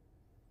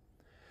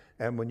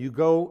 And when you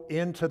go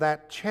into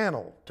that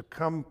channel to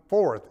come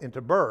forth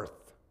into birth,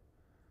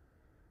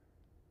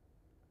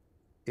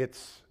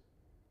 it's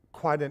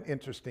quite an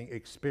interesting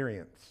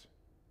experience.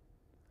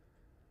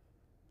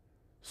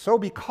 So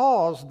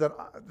because that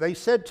they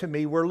said to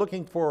me, we're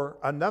looking for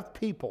enough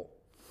people,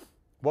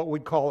 what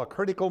we'd call a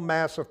critical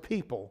mass of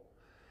people,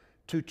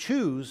 to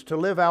choose to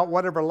live out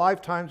whatever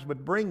lifetimes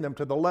would bring them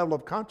to the level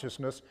of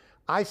consciousness.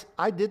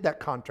 I did that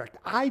contract.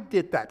 I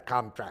did that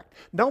contract.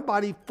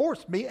 Nobody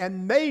forced me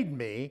and made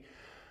me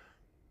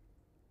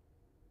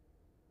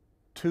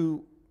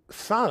to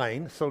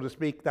sign, so to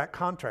speak, that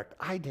contract.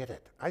 I did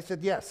it. I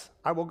said, yes,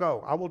 I will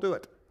go. I will do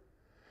it.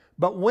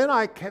 But when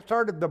I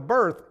started the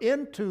birth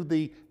into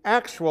the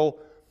actual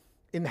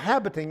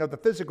inhabiting of the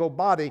physical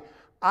body,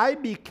 I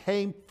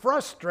became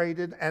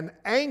frustrated and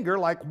anger,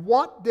 like,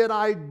 what did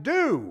I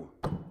do?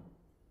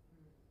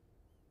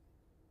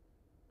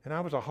 And I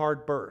was a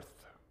hard birth.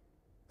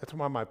 That's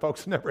why my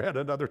folks never had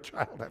another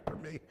child after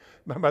me.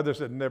 My mother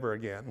said, never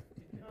again.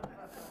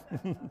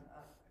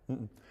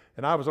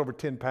 And I was over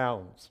 10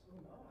 pounds.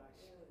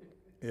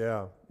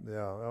 Yeah,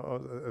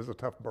 it was a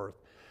tough birth.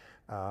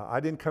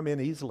 I didn't come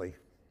in easily.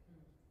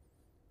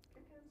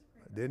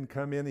 I didn't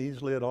come in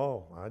easily at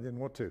all. I didn't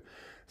want to.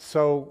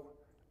 So,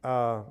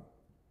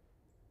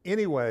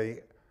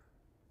 anyway,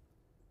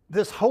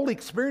 this whole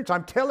experience,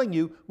 I'm telling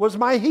you, was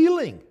my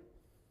healing.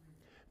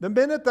 The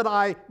minute that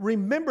I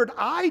remembered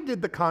I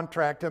did the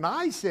contract and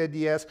I said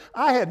yes,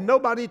 I had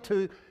nobody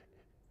to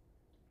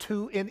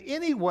in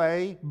any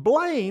way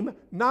blame,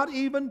 not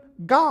even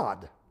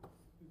God.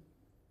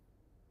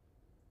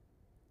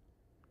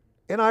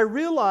 And I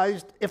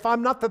realized if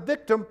I'm not the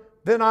victim,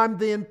 then I'm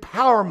the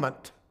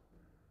empowerment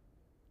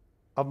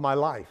of my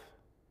life.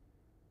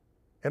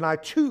 And I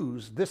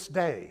choose this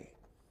day.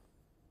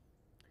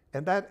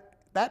 And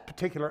that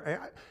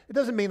particular, it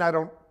doesn't mean I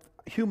don't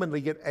humanly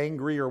get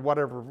angry or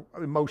whatever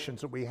emotions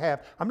that we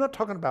have. I'm not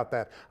talking about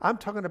that. I'm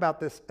talking about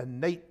this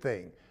innate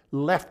thing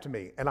left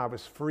me, and I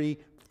was free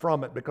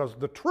from it, because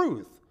the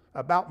truth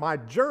about my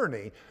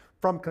journey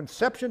from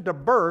conception to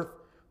birth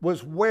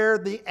was where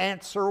the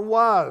answer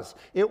was.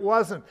 It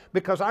wasn't,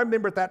 because I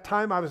remember at that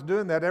time I was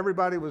doing that,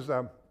 everybody was,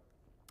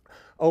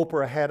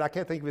 Oprah had, I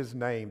can't think of his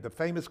name, the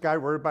famous guy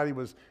where everybody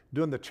was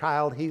doing the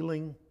child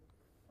healing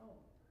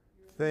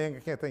thing. I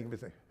can't think of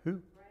his name.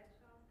 Who?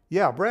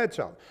 Yeah,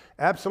 Bradshaw.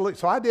 Absolutely.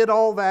 So I did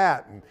all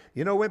that, and,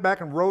 went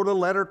back and wrote a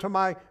letter to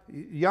my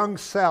young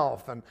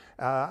self, and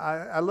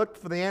I looked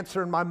for the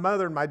answer in my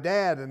mother and my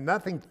dad, and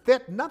nothing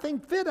fit. Nothing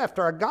fit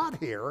after I got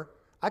here.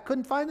 I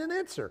couldn't find an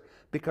answer,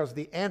 because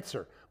the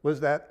answer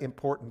was that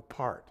important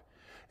part.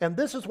 And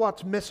this is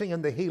what's missing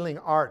in the healing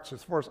arts,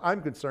 as far as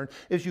I'm concerned,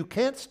 is you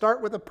can't start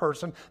with a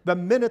person the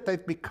minute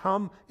they've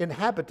become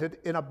inhabited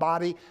in a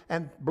body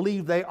and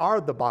believe they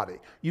are the body.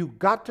 You've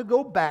got to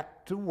go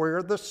back to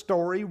where the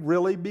story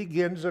really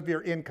begins of your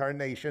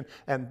incarnation,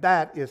 and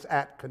that is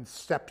at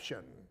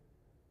conception.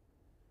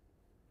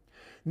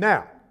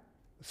 Now,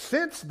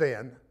 since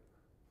then,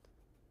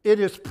 it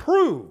is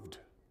proved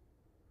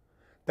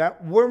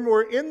that when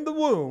we're in the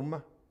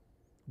womb,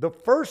 the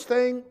first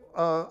thing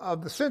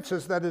of the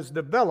senses that is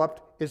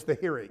developed is the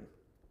hearing.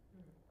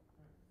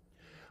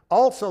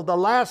 Also, the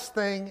last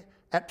thing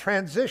at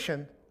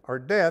transition or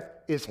death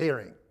is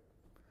hearing.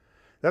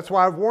 That's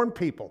why I've warned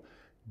people.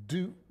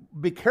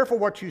 Be careful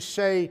what you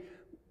say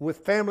with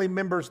family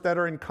members that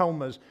are in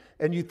comas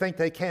and you think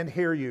they can't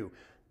hear you.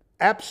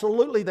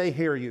 Absolutely they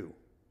hear you,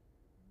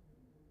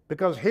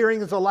 because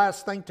hearing is the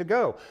last thing to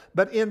go.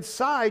 But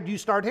inside you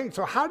start hearing.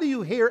 So how do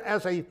you hear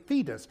as a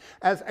fetus,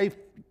 as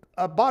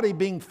a body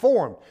being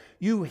formed?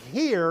 You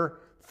hear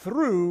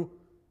through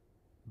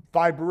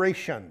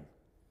vibration.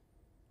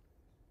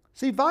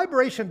 See,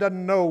 vibration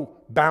doesn't know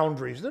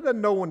boundaries. It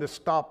doesn't know when to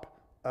stop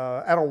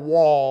at a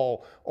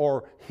wall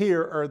or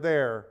here or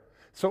there.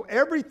 So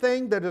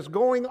everything that is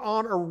going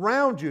on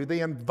around you, the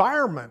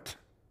environment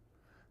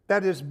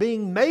that is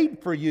being made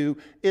for you,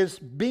 is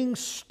being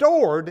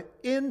stored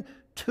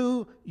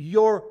into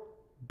your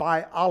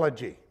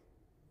biology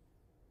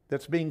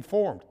that's being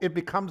formed. It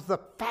becomes the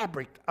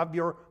fabric of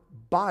your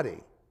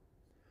body.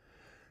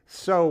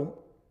 So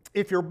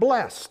if you're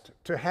blessed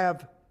to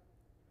have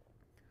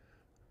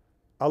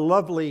a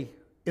lovely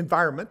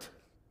environment,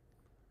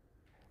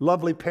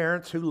 lovely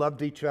parents who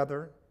loved each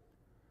other,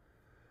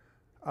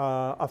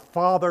 a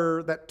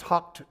father that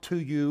talked to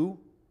you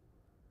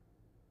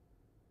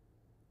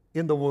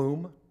in the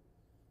womb.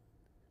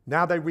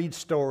 Now they read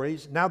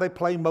stories. Now they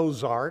play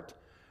Mozart.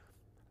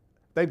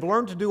 They've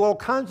learned to do all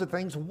kinds of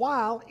things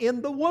while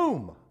in the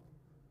womb.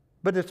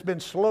 But it's been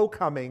slow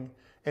coming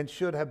and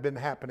should have been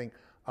happening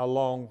a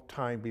long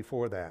time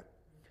before that.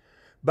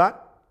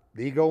 But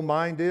the ego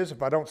mind is,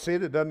 if I don't see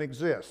it, it doesn't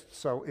exist.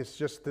 So it's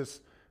just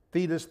this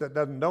fetus that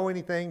doesn't know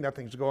anything,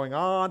 nothing's going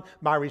on.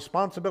 My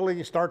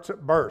responsibility starts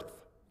at birth.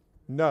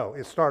 No,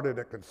 it started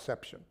at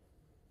conception.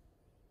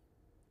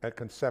 At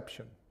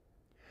conception.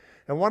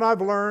 And what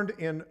I've learned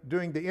in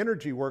doing the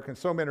energy work in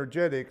Soma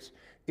Energetics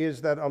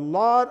is that a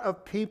lot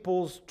of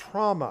people's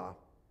trauma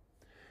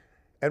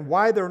and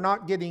why they're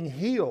not getting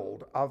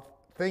healed of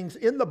things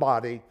in the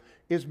body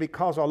is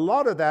because a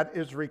lot of that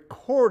is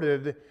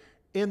recorded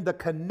in the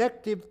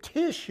connective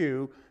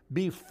tissue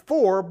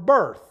before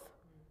birth,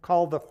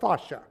 called the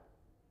fascia.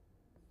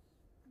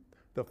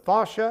 The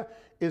fascia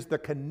is the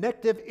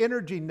connective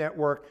energy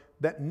network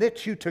that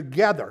knits you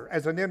together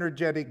as an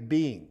energetic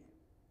being.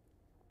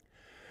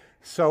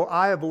 So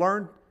I have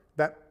learned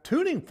that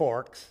tuning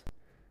forks,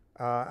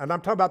 and I'm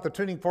talking about the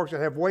tuning forks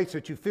that have weights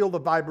that you feel the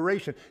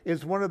vibration,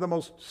 is one of the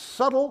most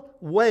subtle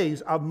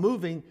ways of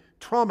moving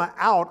trauma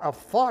out of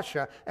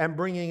fascia and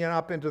bringing it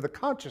up into the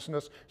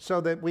consciousness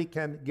so that we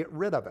can get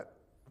rid of it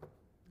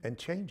and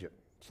change it.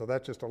 So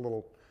that's just a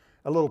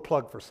little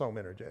plug for Soma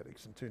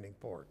Energetics and tuning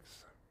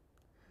forks.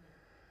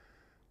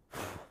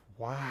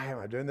 Why am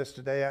I doing this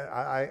today?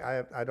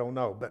 I don't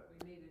know, but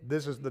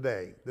this is the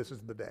day. This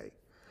is the day.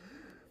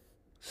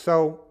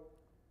 So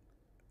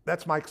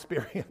that's my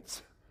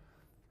experience.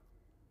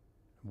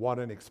 What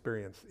an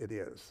experience it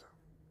is.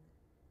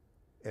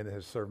 And it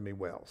has served me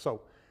well.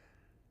 So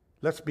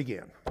let's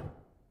begin.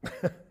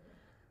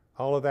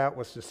 All of that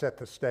was to set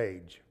the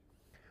stage.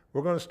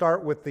 We're going to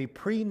start with the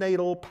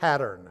prenatal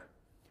pattern,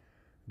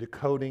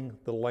 decoding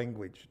the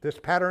language. This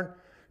pattern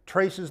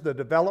traces the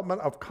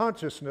development of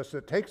consciousness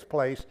that takes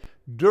place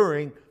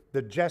during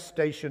the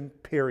gestation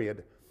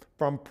period,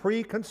 from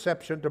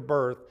preconception to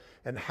birth,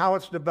 and how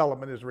its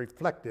development is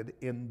reflected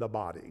in the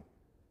body.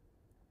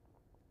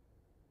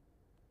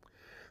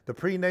 The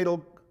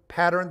prenatal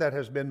pattern that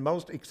has been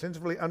most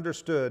extensively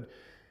understood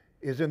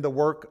is in the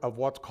work of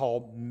what's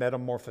called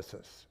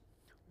metamorphosis,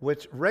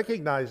 which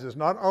recognizes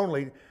not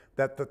only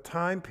that the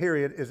time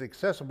period is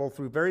accessible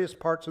through various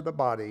parts of the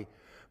body,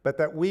 but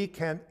that we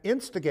can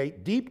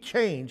instigate deep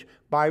change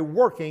by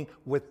working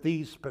with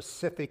these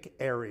specific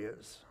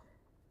areas.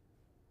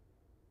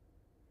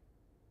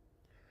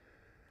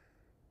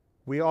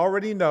 We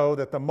already know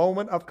that the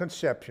moment of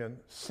conception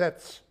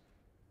sets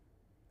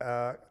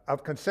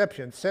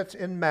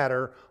in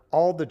matter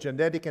all the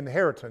genetic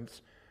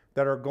inheritance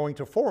that are going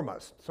to form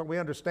us. So we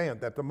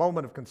understand that the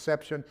moment of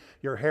conception,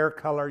 your hair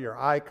color, your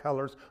eye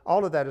colors,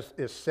 all of that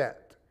is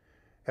set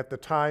at the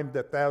time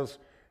that those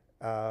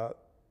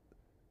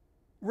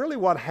really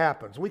what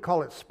happens. We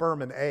call it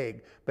sperm and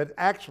egg, but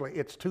actually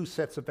it's two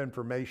sets of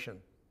information.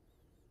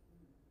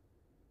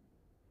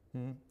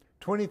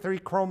 23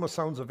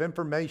 chromosomes of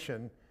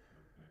information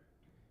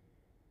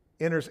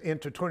enters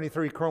into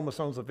 23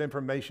 chromosomes of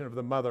information of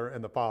the mother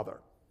and the father.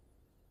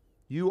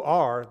 You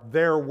are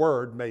their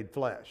word made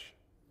flesh.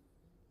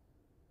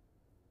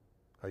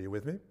 Are you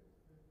with me?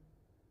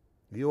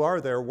 You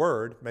are their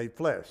word made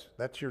flesh.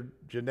 That's your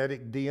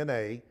genetic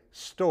DNA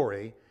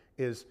story,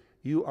 is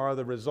you are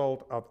the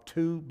result of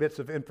two bits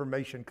of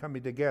information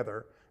coming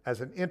together as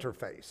an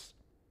interface.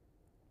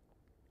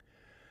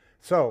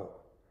 So,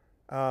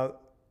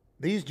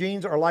 these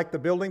genes are like the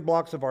building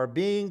blocks of our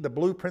being. The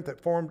blueprint that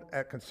formed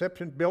at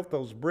conception built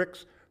those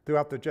bricks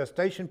throughout the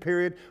gestation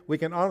period. We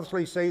can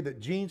honestly say that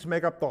genes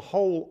make up the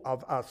whole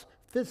of us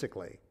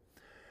physically.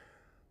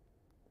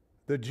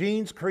 The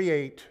genes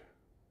create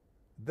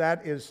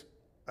that is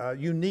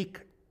unique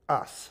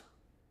us.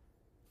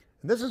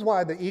 And this is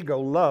why the ego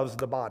loves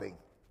the body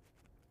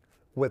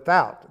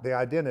without the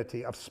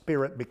identity of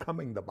spirit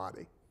becoming the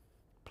body.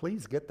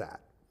 Please get that.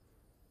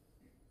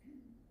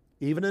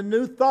 Even in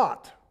New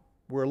Thought,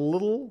 we're a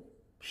little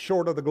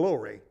short of the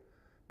glory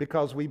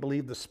because we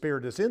believe the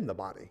Spirit is in the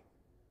body.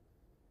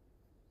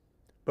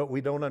 But we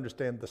don't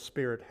understand the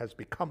Spirit has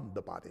become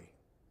the body.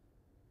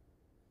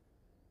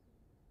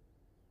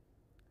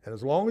 And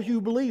as long as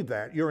you believe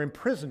that, you're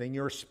imprisoning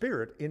your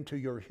spirit into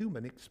your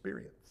human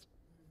experience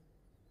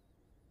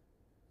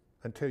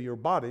until your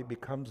body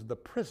becomes the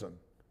prison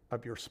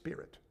of your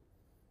spirit.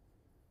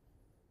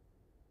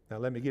 Now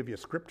let me give you a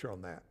scripture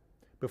on that.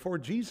 Before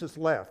Jesus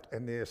left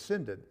and they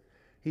ascended,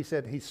 he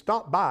said he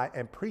stopped by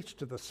and preached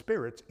to the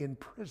spirits in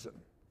prison.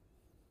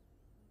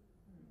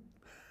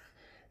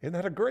 Isn't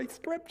that a great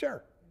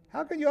scripture?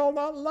 How can you all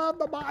not love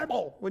the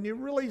Bible when you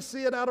really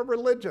see it out of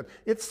religion?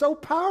 It's so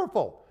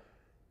powerful.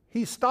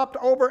 He stopped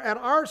over at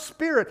our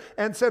spirit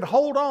and said,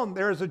 hold on,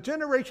 there is a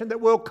generation that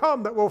will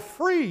come that will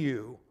free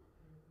you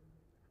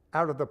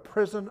out of the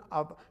prison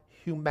of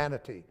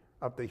humanity,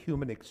 of the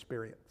human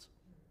experience.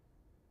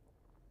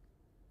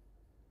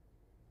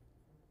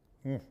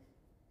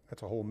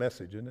 That's a whole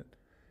message, isn't it?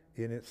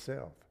 In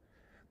itself.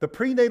 The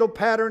prenatal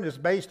pattern is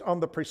based on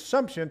the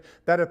presumption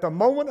that at the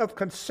moment of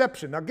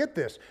conception, now get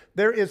this,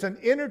 there is an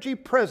energy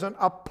present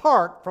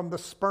apart from the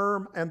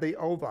sperm and the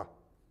ova.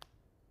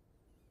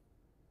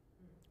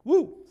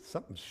 Woo,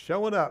 something's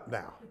showing up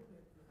now.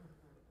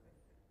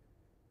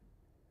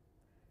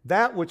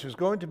 That which is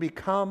going to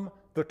become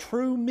the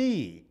true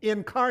me,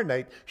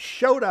 incarnate,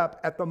 showed up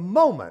at the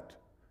moment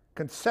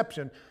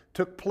conception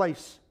took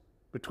place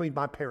between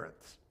my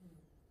parents.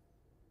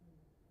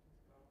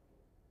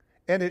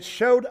 And it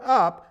showed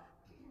up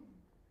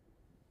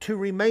to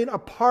remain a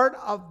part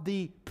of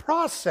the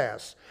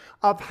process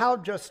of how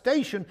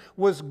gestation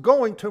was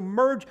going to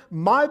merge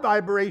my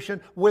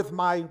vibration with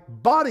my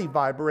body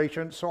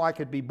vibration so I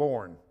could be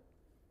born.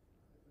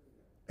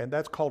 And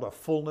that's called a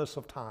fullness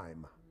of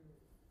time.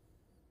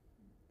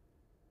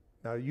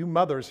 Now, you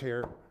mothers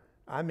here,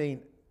 I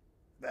mean,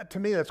 to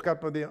me, that's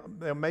got the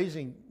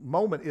amazing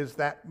moment is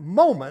that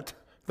moment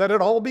that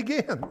it all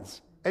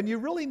begins. And you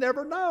really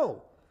never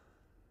know.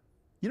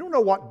 You don't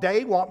know what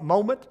day, what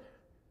moment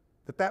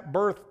that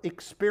birth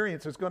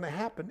experience is going to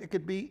happen. It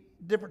could be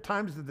different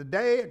times of the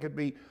day. It could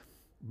be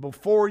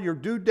before your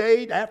due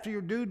date, after your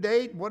due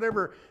date,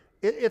 whatever.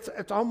 It's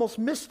almost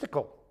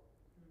mystical.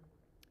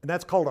 And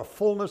that's called a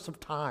fullness of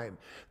time.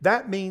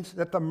 That means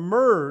that the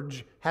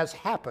merge has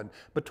happened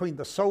between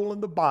the soul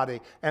and the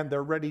body, and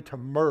they're ready to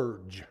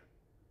merge.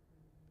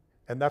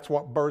 And that's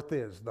what birth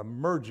is, the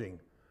merging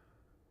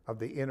of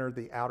the inner,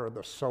 the outer,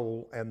 the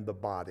soul, and the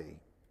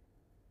body.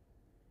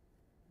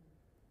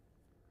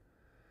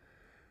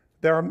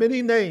 There are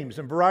many names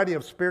and variety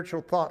of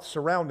spiritual thoughts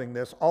surrounding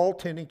this, all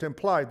tending to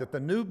imply that the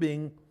new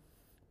being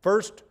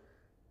first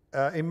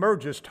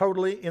emerges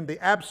totally in the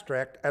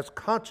abstract as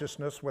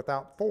consciousness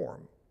without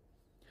form.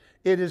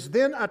 It is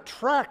then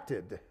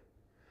attracted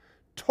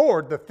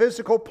toward the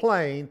physical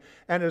plane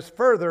and is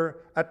further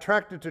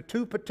attracted to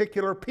two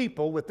particular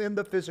people within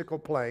the physical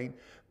plane,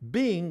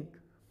 being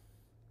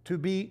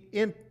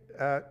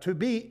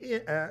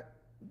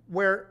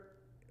where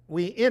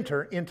we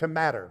enter into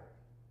matter.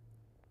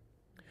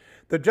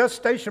 The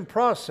gestation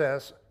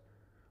process,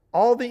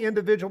 all the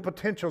individual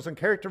potentials and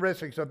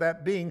characteristics of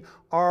that being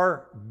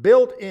are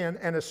built in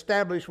and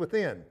established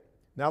within.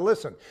 Now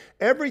listen,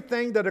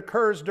 everything that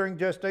occurs during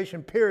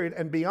gestation period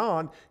and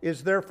beyond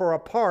is therefore a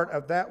part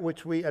of that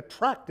which we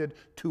attracted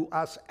to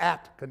us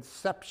at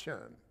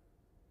conception.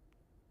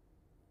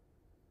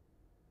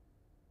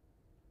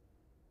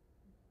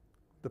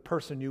 The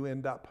person you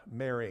end up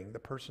marrying, the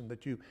person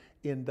that you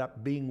end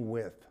up being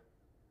with,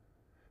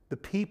 the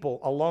people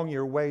along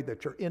your way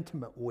that you're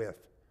intimate with.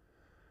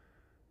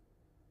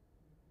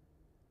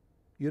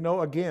 You know,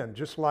 again,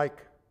 just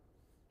like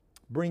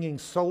bringing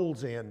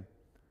souls in,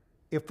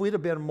 if we'd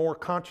have been more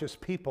conscious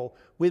people,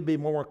 we'd be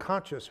more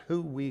conscious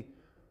who we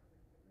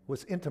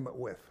was intimate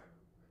with.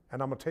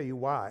 And I'm going to tell you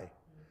why.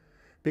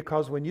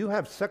 Because when you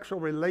have sexual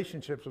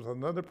relationships with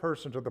another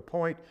person to the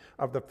point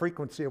of the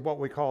frequency of what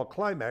we call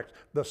climax,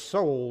 the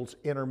souls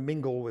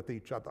intermingle with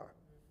each other.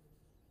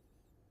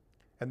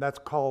 And that's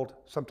called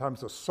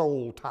sometimes a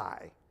soul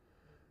tie.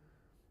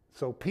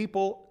 So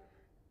people,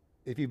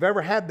 if you've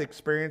ever had the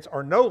experience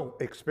or no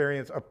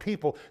experience of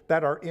people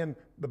that are in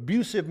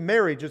abusive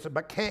marriages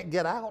but can't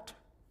get out.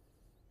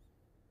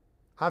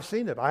 I've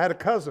seen it. I had a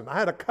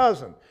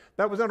cousin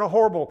that was in a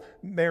horrible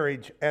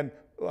marriage, and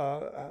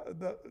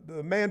the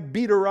man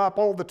beat her up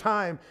all the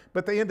time,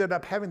 but they ended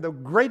up having the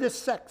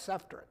greatest sex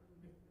after it.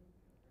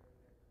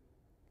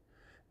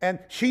 And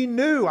she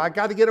knew, I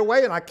got to get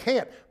away and I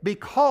can't,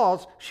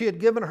 because she had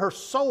given her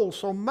soul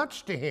so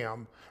much to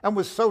him and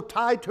was so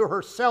tied to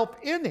herself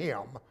in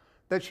him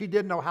that she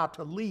didn't know how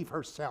to leave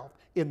herself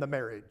in the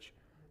marriage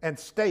and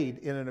stayed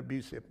in an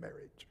abusive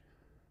marriage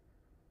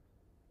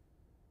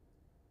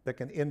that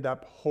can end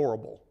up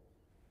horrible,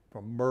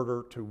 from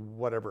murder to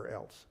whatever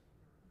else.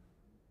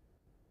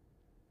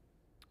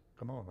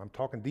 Come on, I'm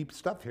talking deep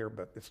stuff here,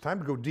 but it's time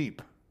to go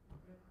deep.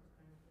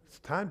 It's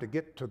time to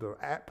get to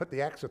put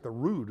the axe at the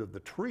root of the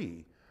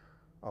tree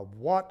of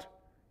what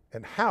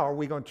and how are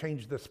we going to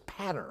change this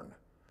pattern.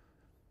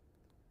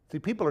 See,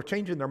 people are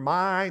changing their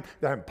mind.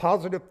 They're having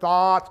positive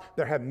thoughts.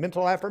 They're having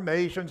mental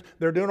affirmations.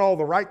 They're doing all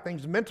the right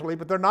things mentally,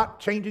 but they're not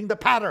changing the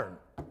pattern.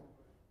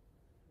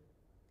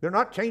 They're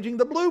not changing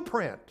the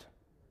blueprint.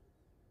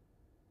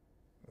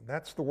 And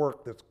that's the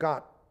work that's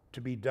got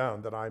to be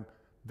done that I'm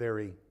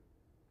very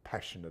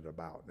passionate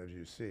about, as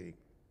you see.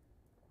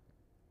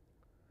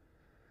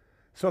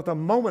 So at the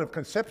moment of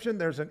conception,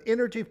 there's an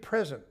energy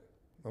present,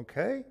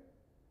 okay?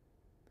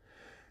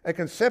 A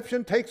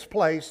conception takes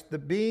place, the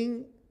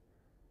being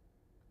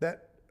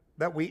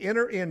that we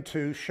enter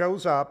into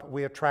shows up,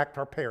 we attract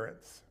our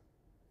parents,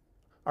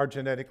 our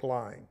genetic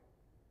line.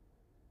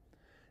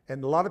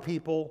 And a lot of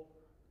people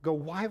go,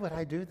 why would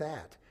I do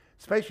that?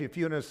 Especially if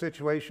you're in a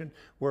situation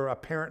where a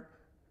parent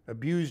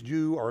abused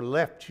you or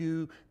left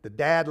you, the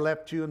dad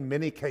left you. In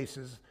many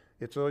cases,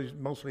 it's always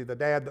mostly the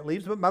dad that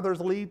leaves, but mothers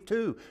leave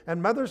too.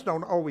 And mothers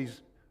don't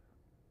always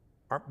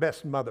aren't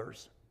best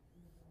mothers.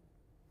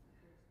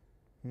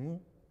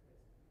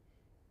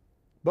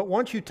 But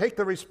once you take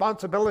the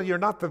responsibility, you're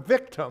not the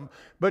victim,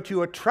 but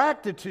you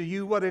attracted to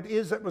you what it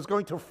is that was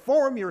going to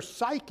form your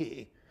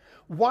psyche.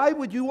 Why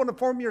would you want to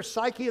form your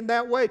psyche in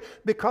that way?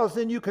 Because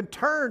then you can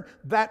turn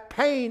that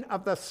pain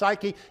of the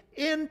psyche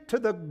into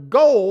the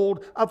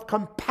gold of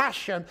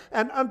compassion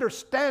and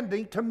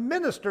understanding to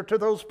minister to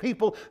those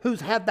people who's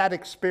had that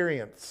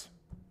experience.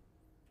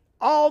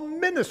 All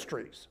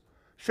ministries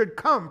should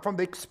come from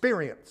the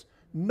experience,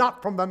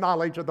 not from the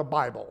knowledge of the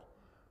Bible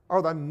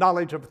or the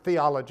knowledge of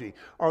theology,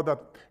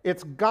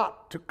 it's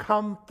got to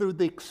come through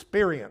the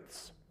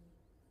experience.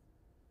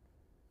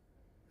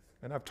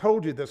 And I've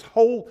told you this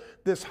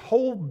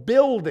whole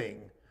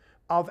building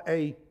of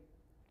a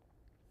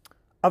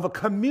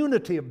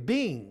community of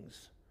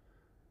beings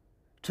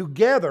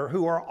together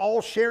who are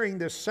all sharing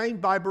this same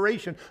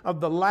vibration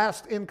of the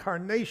last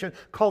incarnation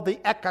called the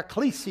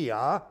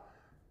ecclesia,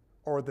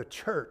 or the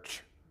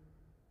church,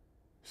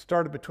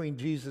 started between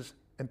Jesus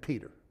and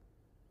Peter.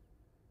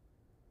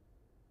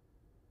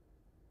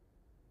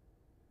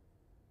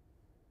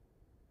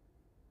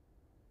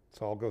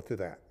 So I'll go through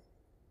that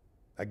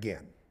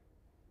again.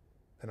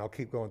 And I'll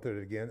keep going through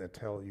it again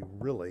until you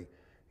really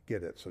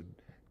get it. So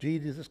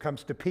Jesus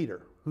comes to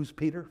Peter. Who's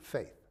Peter?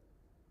 Faith.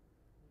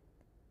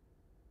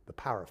 The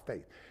power of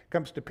faith.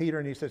 Comes to Peter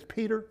and he says,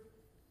 Peter,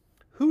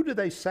 who do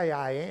they say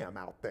I am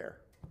out there?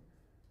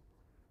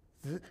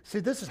 See,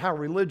 this is how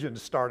religion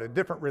started,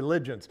 different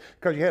religions.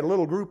 Because you had a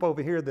little group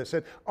over here that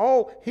said,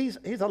 oh, he's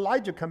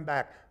Elijah come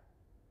back.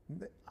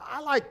 I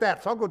like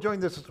that, so I'll go join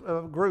this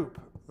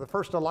group, the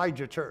first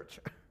Elijah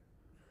church.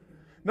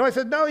 No, I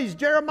said, no, he's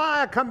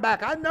Jeremiah come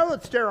back. I know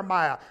it's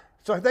Jeremiah.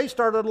 So they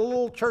started a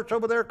little church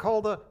over there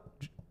called the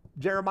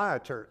Jeremiah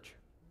Church.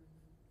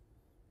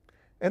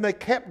 And they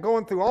kept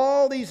going through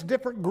all these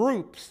different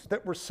groups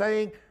that were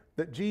saying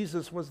that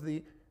Jesus was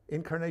the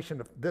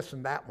incarnation of this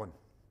and that one,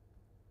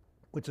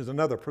 which is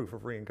another proof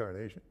of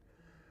reincarnation.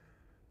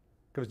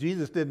 Because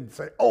Jesus didn't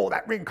say, oh,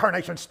 that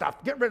reincarnation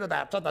stuff, get rid of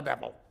that, it's of the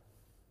devil.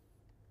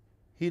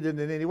 He didn't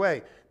in any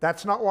way.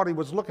 That's not what he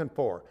was looking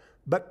for.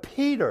 But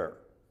Peter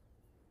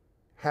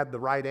had the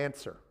right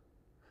answer.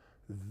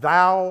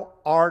 Thou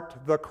art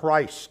the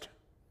Christ,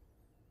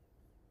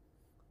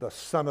 the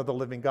Son of the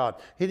living God.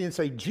 He didn't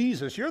say,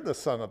 Jesus, you're the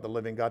Son of the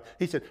living God.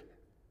 He said,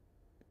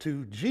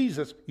 to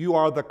Jesus, you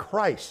are the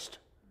Christ,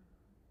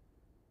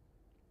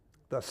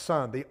 the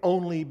Son, the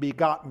only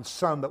begotten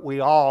Son that we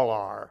all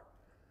are,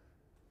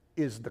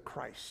 is the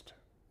Christ.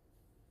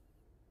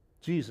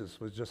 Jesus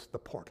was just the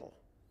portal,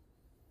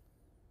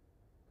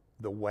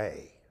 the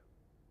way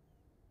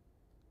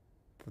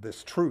for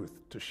this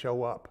truth to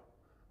show up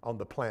on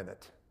the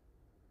planet.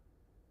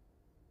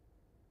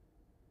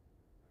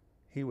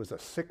 He was a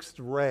sixth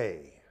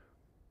ray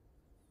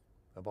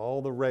of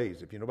all the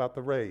rays. If you know about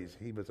the rays,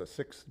 he was a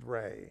sixth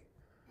ray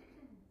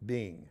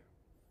being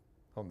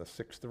on the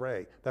sixth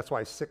ray. That's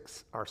why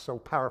six are so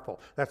powerful.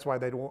 That's why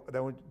they don't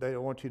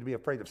want you to be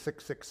afraid of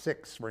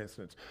 666, for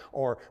instance,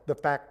 or the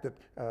fact that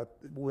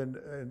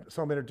when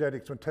some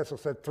energetics, when Tesla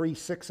said 3,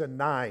 6, and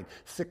 9,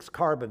 6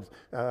 carbons,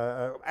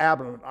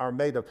 atoms are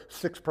made of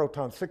 6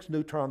 protons, 6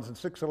 neutrons, and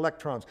 6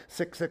 electrons,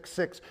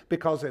 666,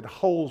 because it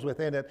holds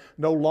within it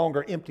no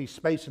longer empty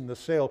space in the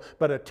cell,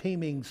 but a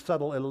teeming,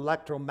 subtle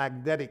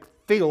electromagnetic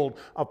field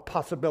of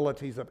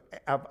possibilities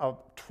of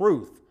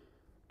truth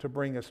to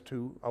bring us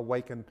to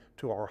awaken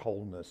to our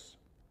wholeness.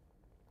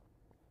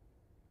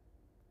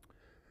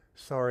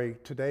 Sorry,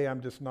 today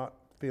I'm just not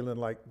feeling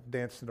like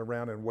dancing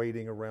around and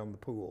wading around the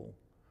pool.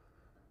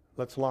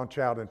 Let's launch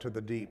out into the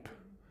deep.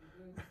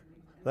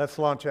 Let's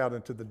launch out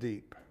into the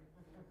deep.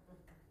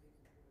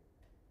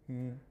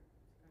 I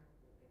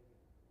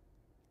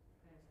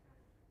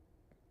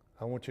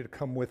want you to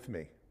come with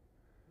me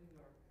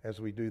as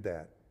we do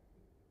that.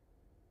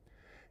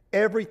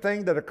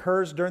 Everything that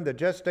occurs during the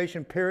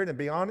gestation period and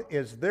beyond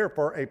is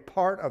therefore a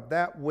part of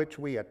that which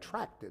we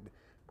attracted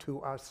to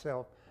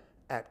ourselves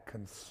at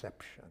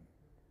conception.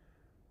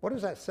 What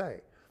does that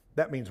say?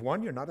 That means,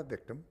 one, you're not a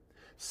victim.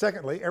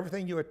 Secondly,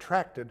 everything you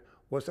attracted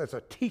was as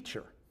a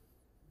teacher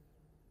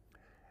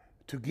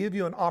to give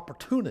you an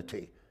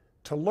opportunity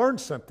to learn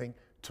something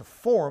to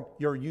form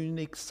your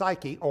unique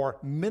psyche or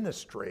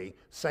ministry,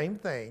 same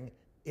thing,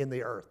 in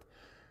the earth.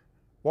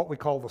 What we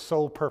call the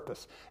soul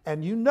purpose.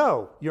 And you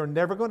know you're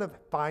never going to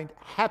find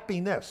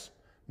happiness,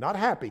 not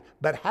happy,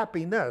 but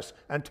happiness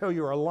until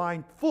you're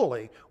aligned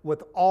fully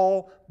with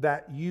all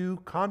that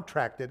you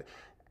contracted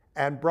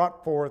and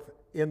brought forth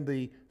in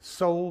the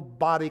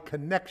soul-body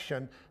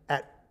connection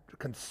at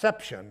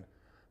conception.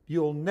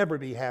 You'll never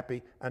be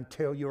happy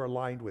until you're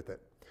aligned with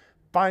it.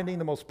 Finding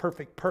the most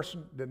perfect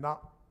person did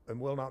not and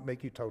will not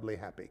make you totally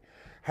happy.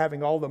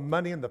 Having all the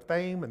money and the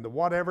fame and the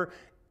whatever,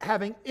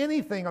 having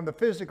anything on the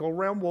physical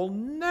realm will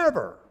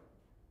never,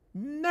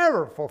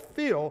 never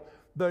fulfill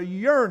the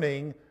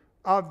yearning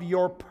of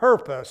your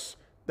purpose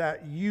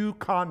that you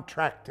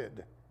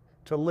contracted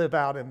to live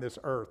out in this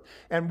earth.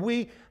 And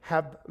we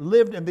have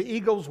lived in the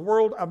ego's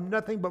world of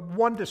nothing but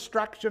one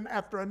distraction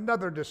after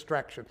another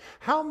distraction.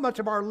 How much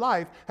of our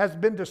life has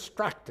been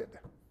distracted?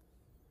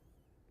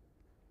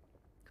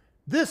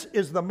 This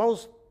is the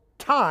most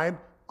time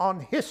on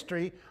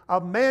history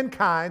of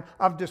mankind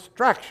of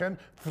distraction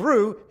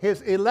through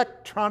his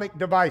electronic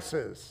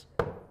devices.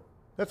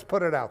 Let's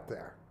put it out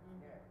there.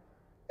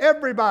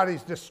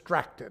 Everybody's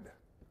distracted.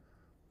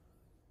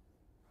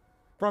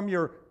 From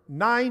your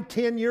 9,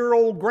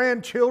 10-year-old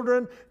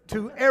grandchildren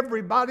to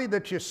everybody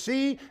that you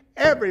see,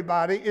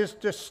 everybody is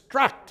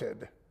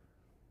distracted.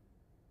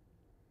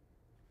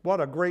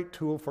 What a great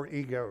tool for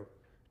ego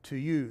to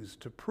use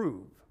to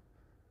prove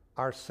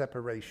our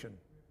separation.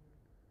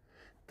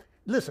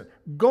 Listen,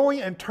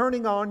 going and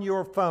turning on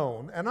your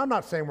phone, and I'm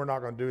not saying we're not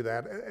going to do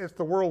that. It's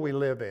the world we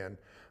live in.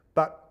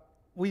 But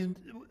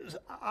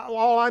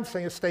all I'm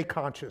saying is stay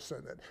conscious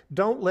of it.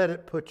 Don't let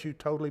it put you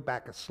totally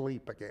back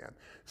asleep again.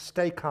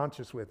 Stay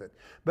conscious with it.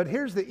 But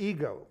here's the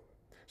ego.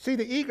 See,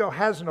 the ego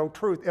has no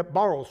truth. It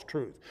borrows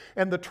truth.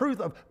 And the truth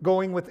of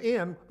going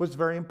within was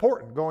very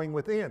important. Going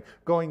within,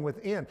 going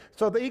within.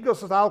 So the ego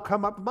says, I'll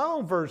come up with my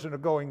own version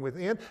of going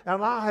within,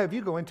 and I'll have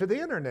you go into the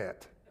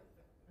internet.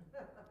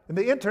 And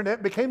the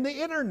internet became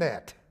the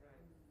internet.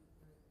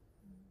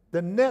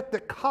 The net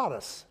that caught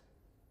us.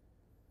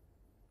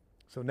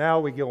 So now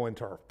we go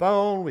into our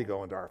phone, we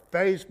go into our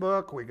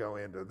Facebook, we go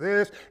into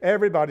this.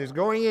 Everybody's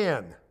going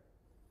in.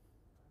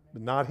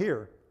 But not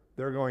here.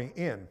 They're going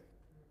in.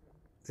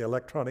 The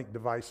electronic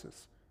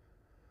devices.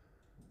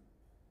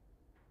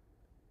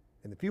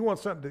 And if you want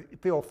something to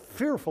feel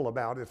fearful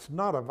about, it's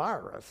not a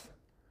virus.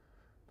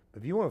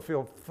 If you want to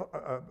feel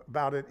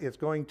about it, it's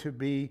going to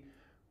be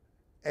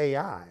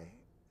AI.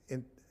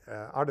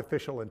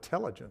 Artificial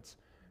intelligence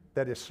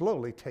that is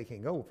slowly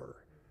taking over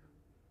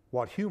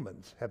what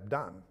humans have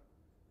done.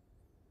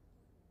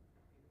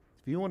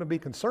 If you want to be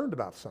concerned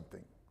about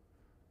something,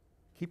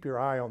 keep your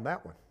eye on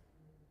that one.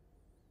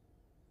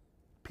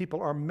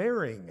 People are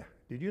marrying.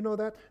 Did you know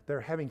that? They're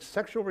having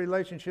sexual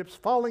relationships,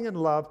 falling in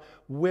love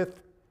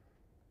with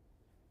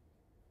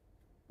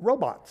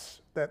robots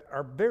that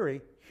are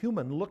very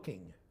human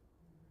looking.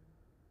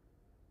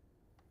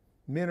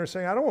 Men are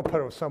saying, I don't want to put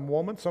it with some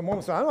woman. Some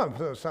woman says, I don't want to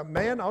put it with some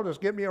man. I'll just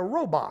get me a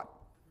robot.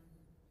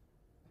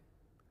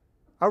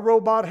 A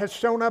robot has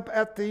shown up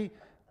at the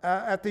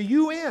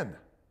UN.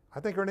 I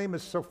think her name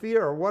is Sophia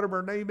or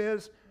whatever her name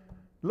is.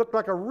 Looked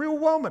like a real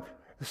woman.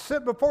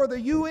 Sit before the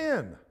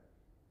UN.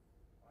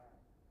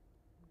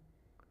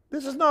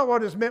 This is not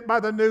what is meant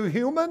by the new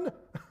human.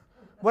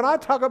 When I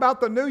talk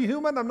about the new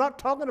human, I'm not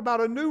talking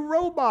about a new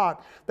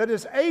robot that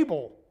is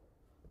able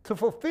to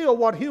fulfill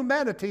what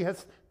humanity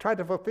has tried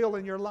to fulfill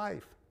in your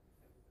life.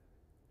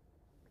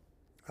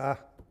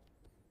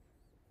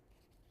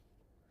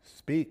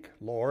 Speak,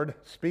 Lord,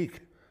 speak.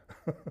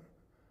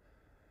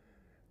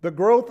 The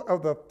growth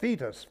of the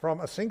fetus from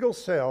a single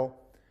cell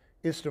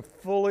is to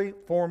fully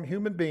form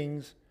human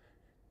beings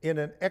in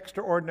an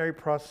extraordinary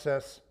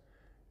process.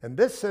 And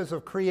this says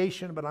of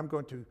creation, but I'm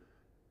going to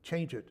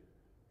change it.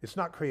 It's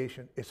not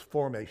creation, it's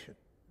formation.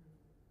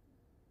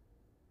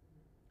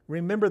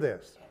 Remember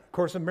this.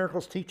 Course in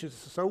Miracles teaches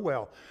so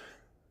well.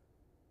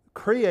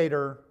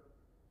 Creator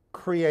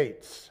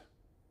creates.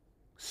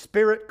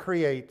 Spirit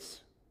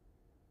creates.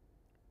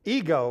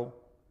 Ego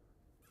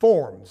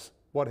forms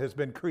what has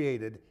been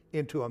created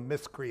into a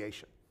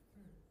miscreation.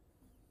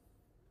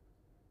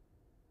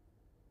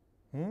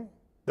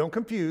 Don't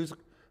confuse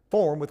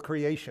form with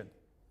creation.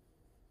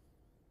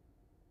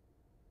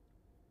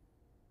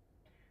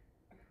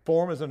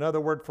 Form is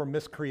another word for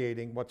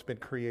miscreating what's been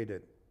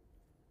created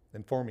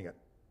and forming it.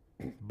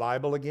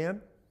 Bible again,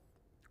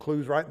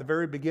 clues right in the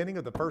very beginning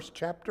of the first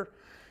chapter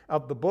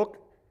of the book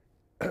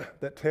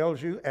that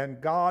tells you, and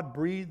God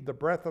breathed the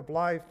breath of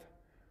life.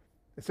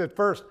 It said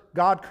first,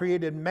 God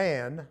created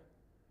mankind,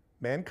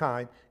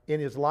 in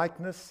his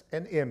likeness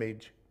and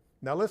image.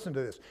 Now listen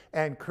to this.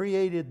 And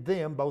created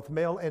them, both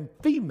male and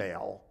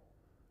female,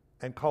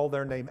 and called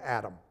their name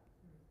Adam.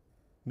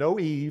 No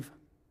Eve.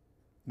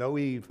 No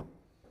Eve.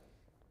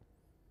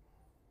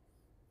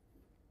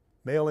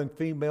 Male and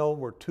female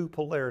were two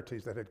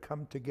polarities that had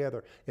come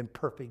together in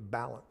perfect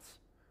balance.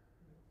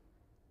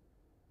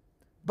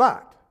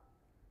 But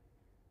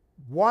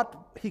what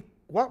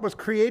was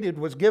created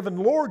was given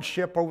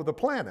lordship over the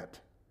planet.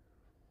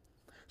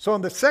 So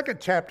in the second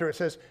chapter it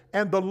says,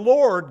 and the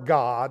Lord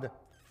God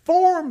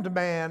formed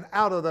man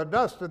out of the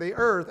dust of the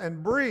earth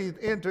and breathed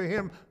into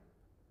him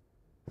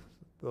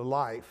the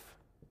life.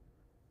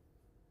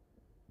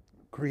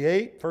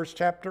 Create, first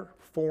chapter.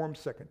 Form,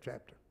 second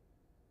chapter.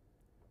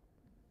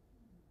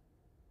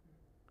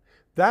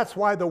 That's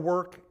why the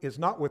work is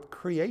not with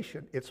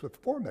creation, it's with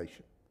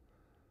formation.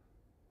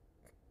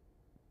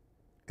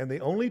 And the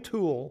only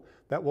tool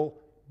that will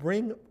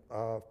bring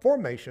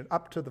formation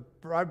up to the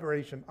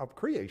vibration of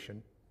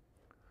creation,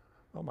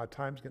 oh, my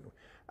time's getting,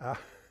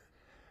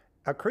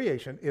 a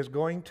creation is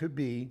going to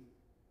be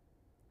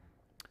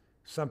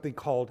something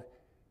called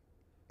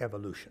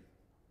evolution.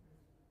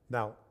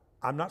 Now,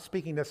 I'm not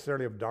speaking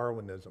necessarily of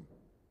Darwinism.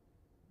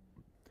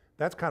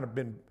 That's kind of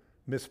been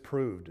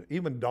misproved.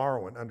 Even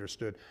Darwin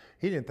understood.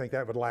 He didn't think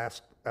that would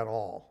last at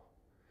all.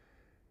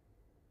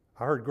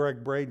 I heard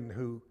Greg Braden,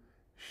 who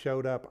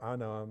showed up, I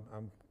know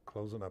I'm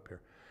closing up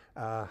here.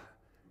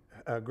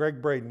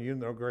 Greg Braden, you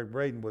know Greg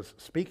Braden was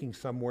speaking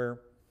somewhere,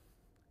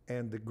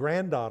 and the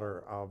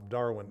granddaughter of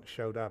Darwin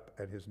showed up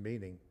at his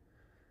meeting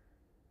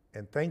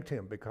and thanked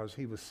him because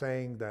he was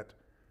saying that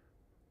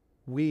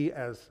we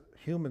as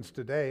humans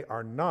today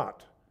are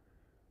not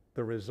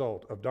the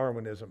result of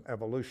Darwinism,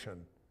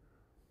 evolution,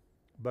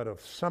 but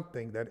of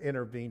something that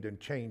intervened and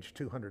changed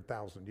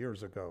 200,000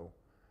 years ago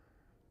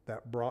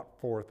that brought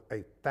forth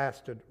a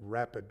fasted,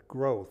 rapid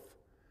growth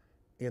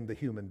in the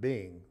human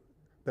being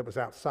that was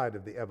outside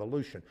of the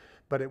evolution,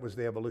 but it was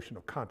the evolution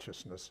of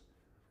consciousness.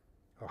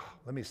 Oh,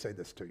 let me say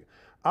this to you.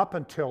 Up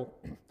until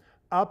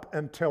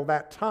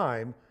that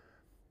time,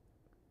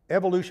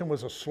 evolution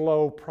was a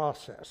slow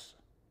process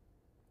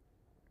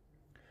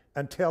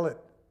until it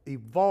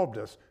evolved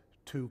us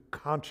to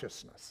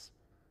consciousness.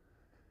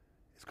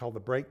 It's called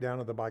the breakdown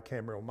of the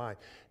bicameral mind.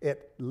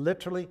 It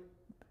literally,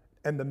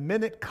 and the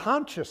minute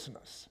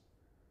consciousness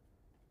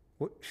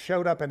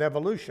showed up in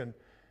evolution,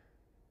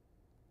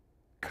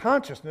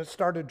 consciousness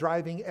started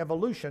driving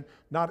evolution,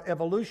 not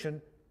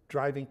evolution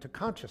driving to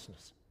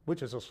consciousness,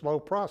 which is a slow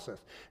process.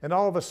 And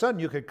all of a sudden,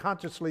 you could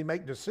consciously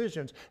make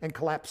decisions and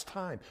collapse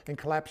time, and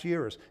collapse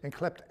years, and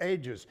collapse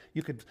ages.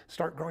 You could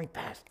start growing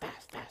fast,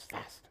 fast, fast,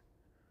 fast.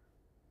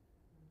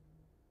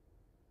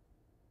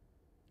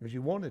 Because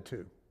you wanted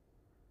to.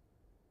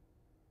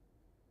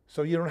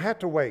 So you don't have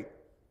to wait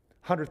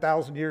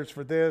 100,000 years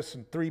for this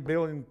and 3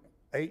 billion,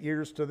 8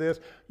 years to this.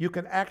 You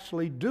can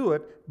actually do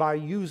it by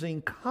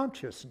using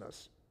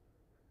consciousness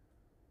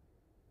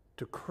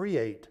to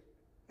create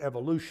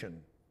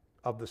evolution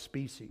of the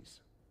species.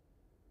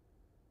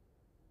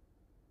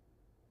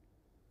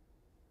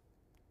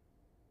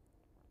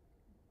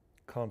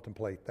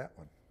 Contemplate that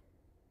one.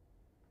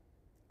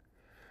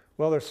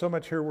 Well, there's so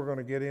much here we're going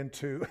to get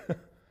into.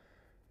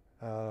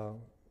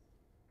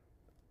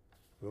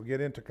 We'll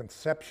get into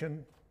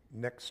conception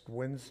next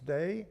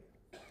Wednesday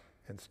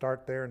and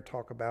start there and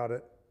talk about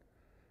it.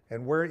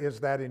 And where is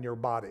that in your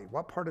body?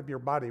 What part of your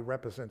body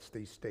represents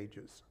these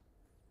stages?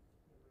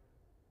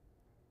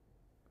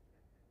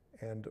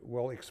 And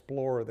we'll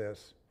explore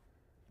this.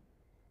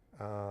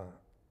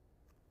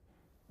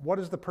 What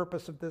is the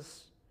purpose of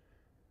this?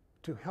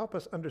 To help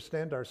us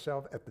understand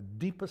ourselves at the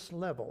deepest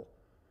level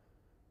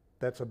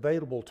that's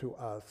available to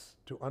us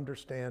to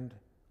understand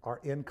our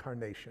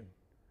incarnation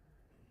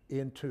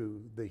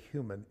into the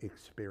human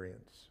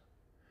experience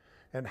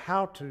and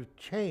how to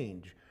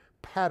change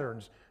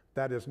patterns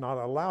that is not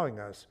allowing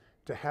us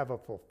to have a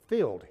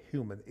fulfilled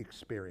human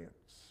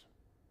experience.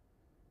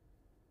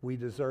 We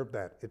deserve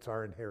that. It's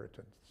our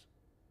inheritance.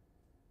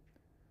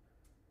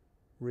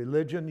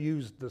 Religion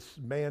used this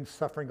man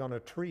suffering on a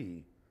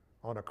tree,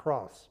 on a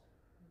cross,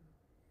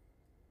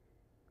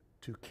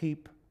 to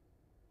keep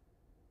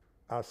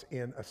us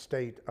in a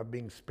state of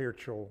being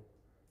spiritual,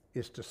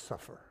 is to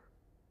suffer.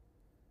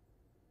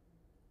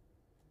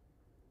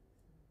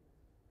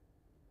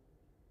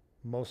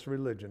 Most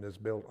religion is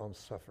built on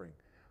suffering.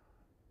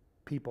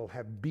 People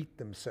have beat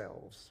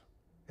themselves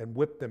and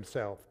whipped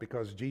themselves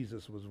because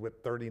Jesus was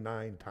whipped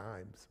 39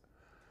 times.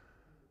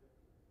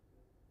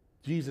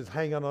 Jesus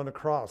hanging on a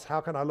cross. How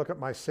can I look at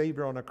my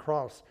Savior on a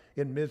cross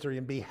in misery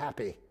and be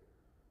happy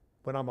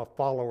when I'm a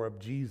follower of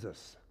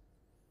Jesus?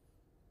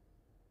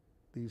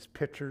 These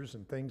pictures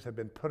and things have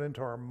been put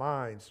into our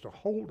minds to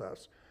hold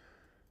us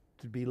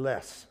to be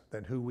less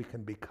than who we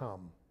can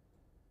become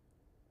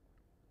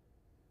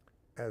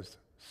as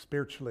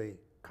spiritually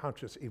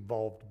conscious,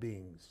 evolved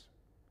beings.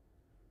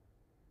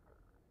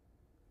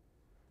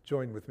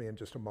 Join with me in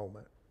just a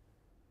moment.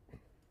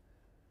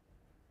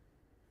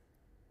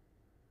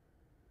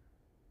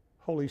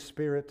 Holy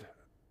Spirit,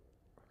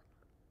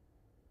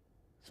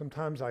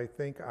 sometimes I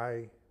think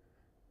I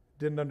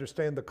didn't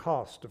understand the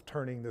cost of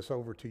turning this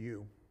over to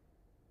you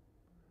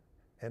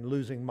and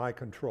losing my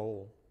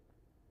control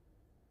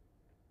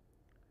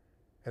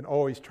and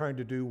always trying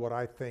to do what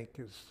I think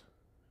is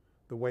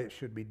the way it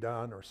should be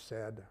done or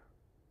said.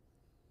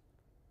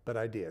 But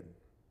I did.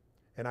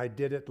 And I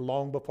did it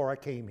long before I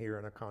came here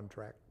in a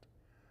contract.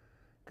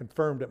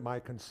 Confirmed at my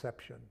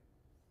conception.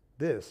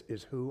 This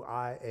is who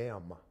I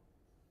am.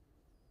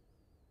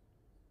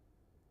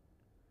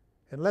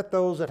 And let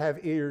those that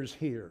have ears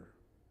hear.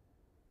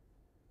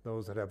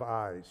 Those that have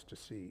eyes to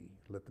see,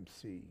 let them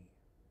see.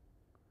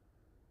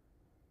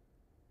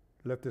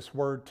 Let this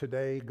word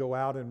today go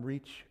out and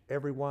reach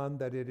everyone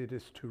that it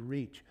is to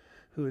reach,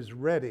 who is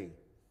ready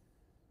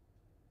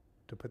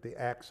to put the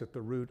axe at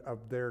the root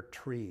of their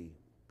tree,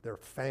 their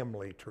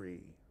family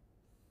tree.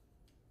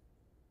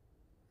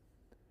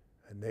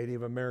 A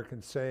Native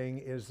American saying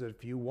is that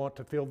if you want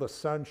to feel the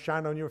sun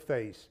shine on your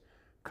face,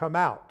 come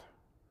out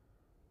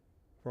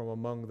from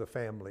among the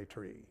family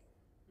tree.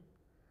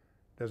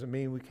 Doesn't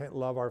mean we can't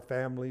love our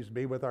families,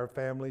 be with our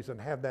families,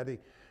 and have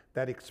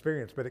that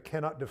experience, but it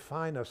cannot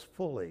define us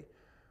fully,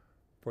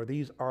 for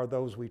these are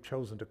those we've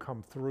chosen to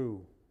come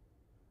through,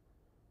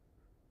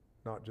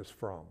 not just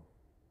from.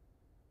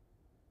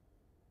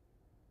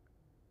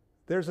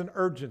 There's an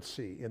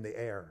urgency in the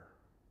air,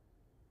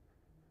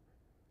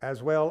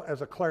 as well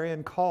as a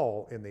clarion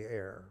call in the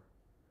air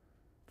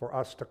for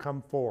us to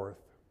come forth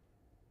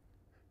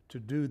to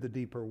do the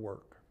deeper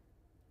work.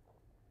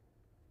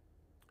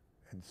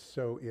 And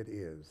so it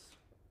is.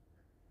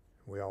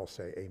 We all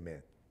say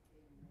amen.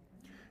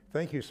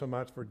 Thank you so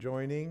much for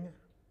joining.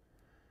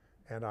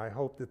 And I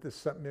hope that this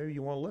is something maybe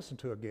you want to listen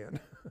to again.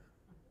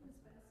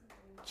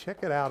 Check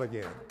it out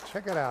again.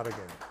 Check it out again.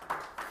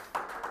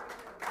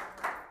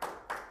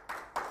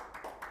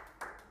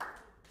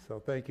 So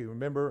thank you.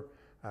 Remember,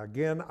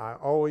 again, I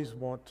always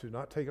want to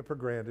not take it for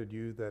granted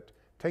you that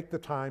take the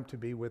time to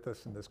be with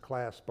us in this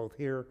class, both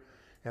here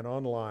and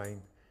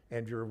online,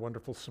 and your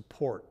wonderful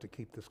support to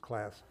keep this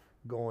class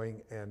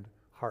going and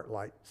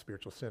HeartLight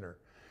Spiritual Center.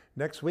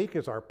 Next week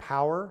is our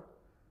Power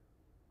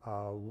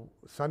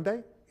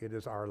Sunday. It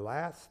is our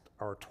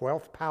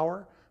 12th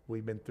Power.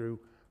 We've been through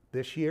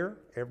this year,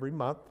 every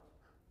month.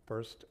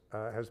 First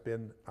has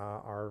been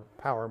our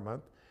Power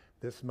Month.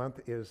 This month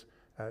is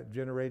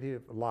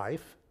Generative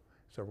Life.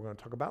 So we're going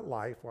to talk about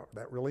life, what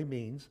that really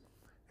means,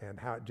 and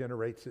how it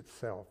generates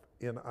itself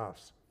in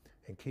us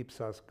and keeps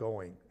us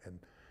going and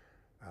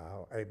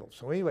able.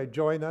 So anyway,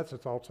 join us.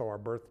 It's also our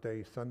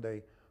birthday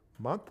Sunday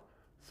month.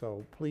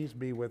 So please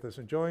be with us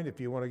and join. If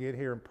you want to get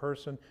here in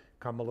person,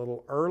 come a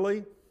little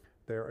early.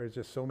 There is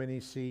just so many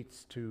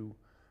seats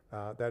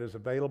that is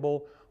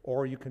available,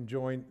 or you can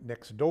join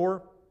next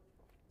door.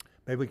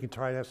 Maybe we can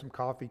try to have some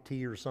coffee,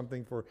 tea, or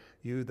something for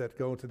you that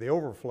go to the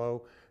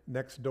overflow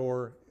next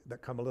door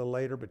that come a little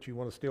later, but you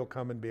want to still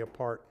come and be a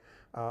part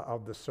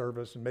of the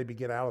service and maybe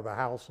get out of the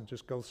house and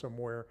just go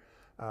somewhere.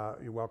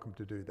 You're welcome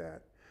to do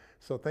that.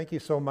 So thank you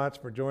so much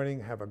for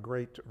joining. Have a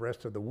great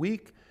rest of the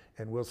week,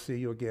 and we'll see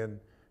you again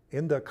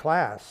in the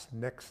class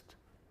next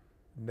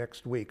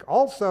week.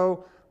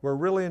 Also, we're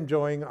really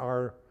enjoying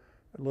our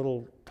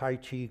little Tai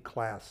Chi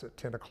class at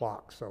 10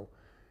 o'clock. So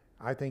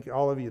I think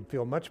all of you would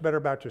feel much better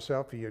about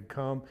yourself if you'd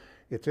come.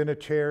 It's in a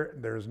chair.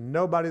 There's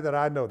nobody that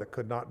I know that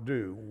could not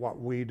do what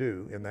we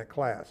do in that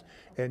class.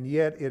 And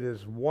yet it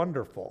is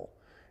wonderful.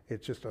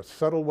 It's just a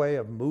subtle way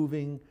of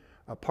moving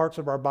parts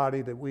of our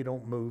body that we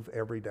don't move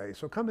every day.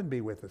 So come and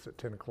be with us at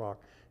 10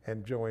 o'clock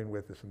and join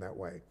with us in that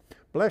way.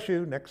 Bless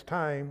you. Next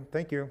time.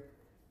 Thank you.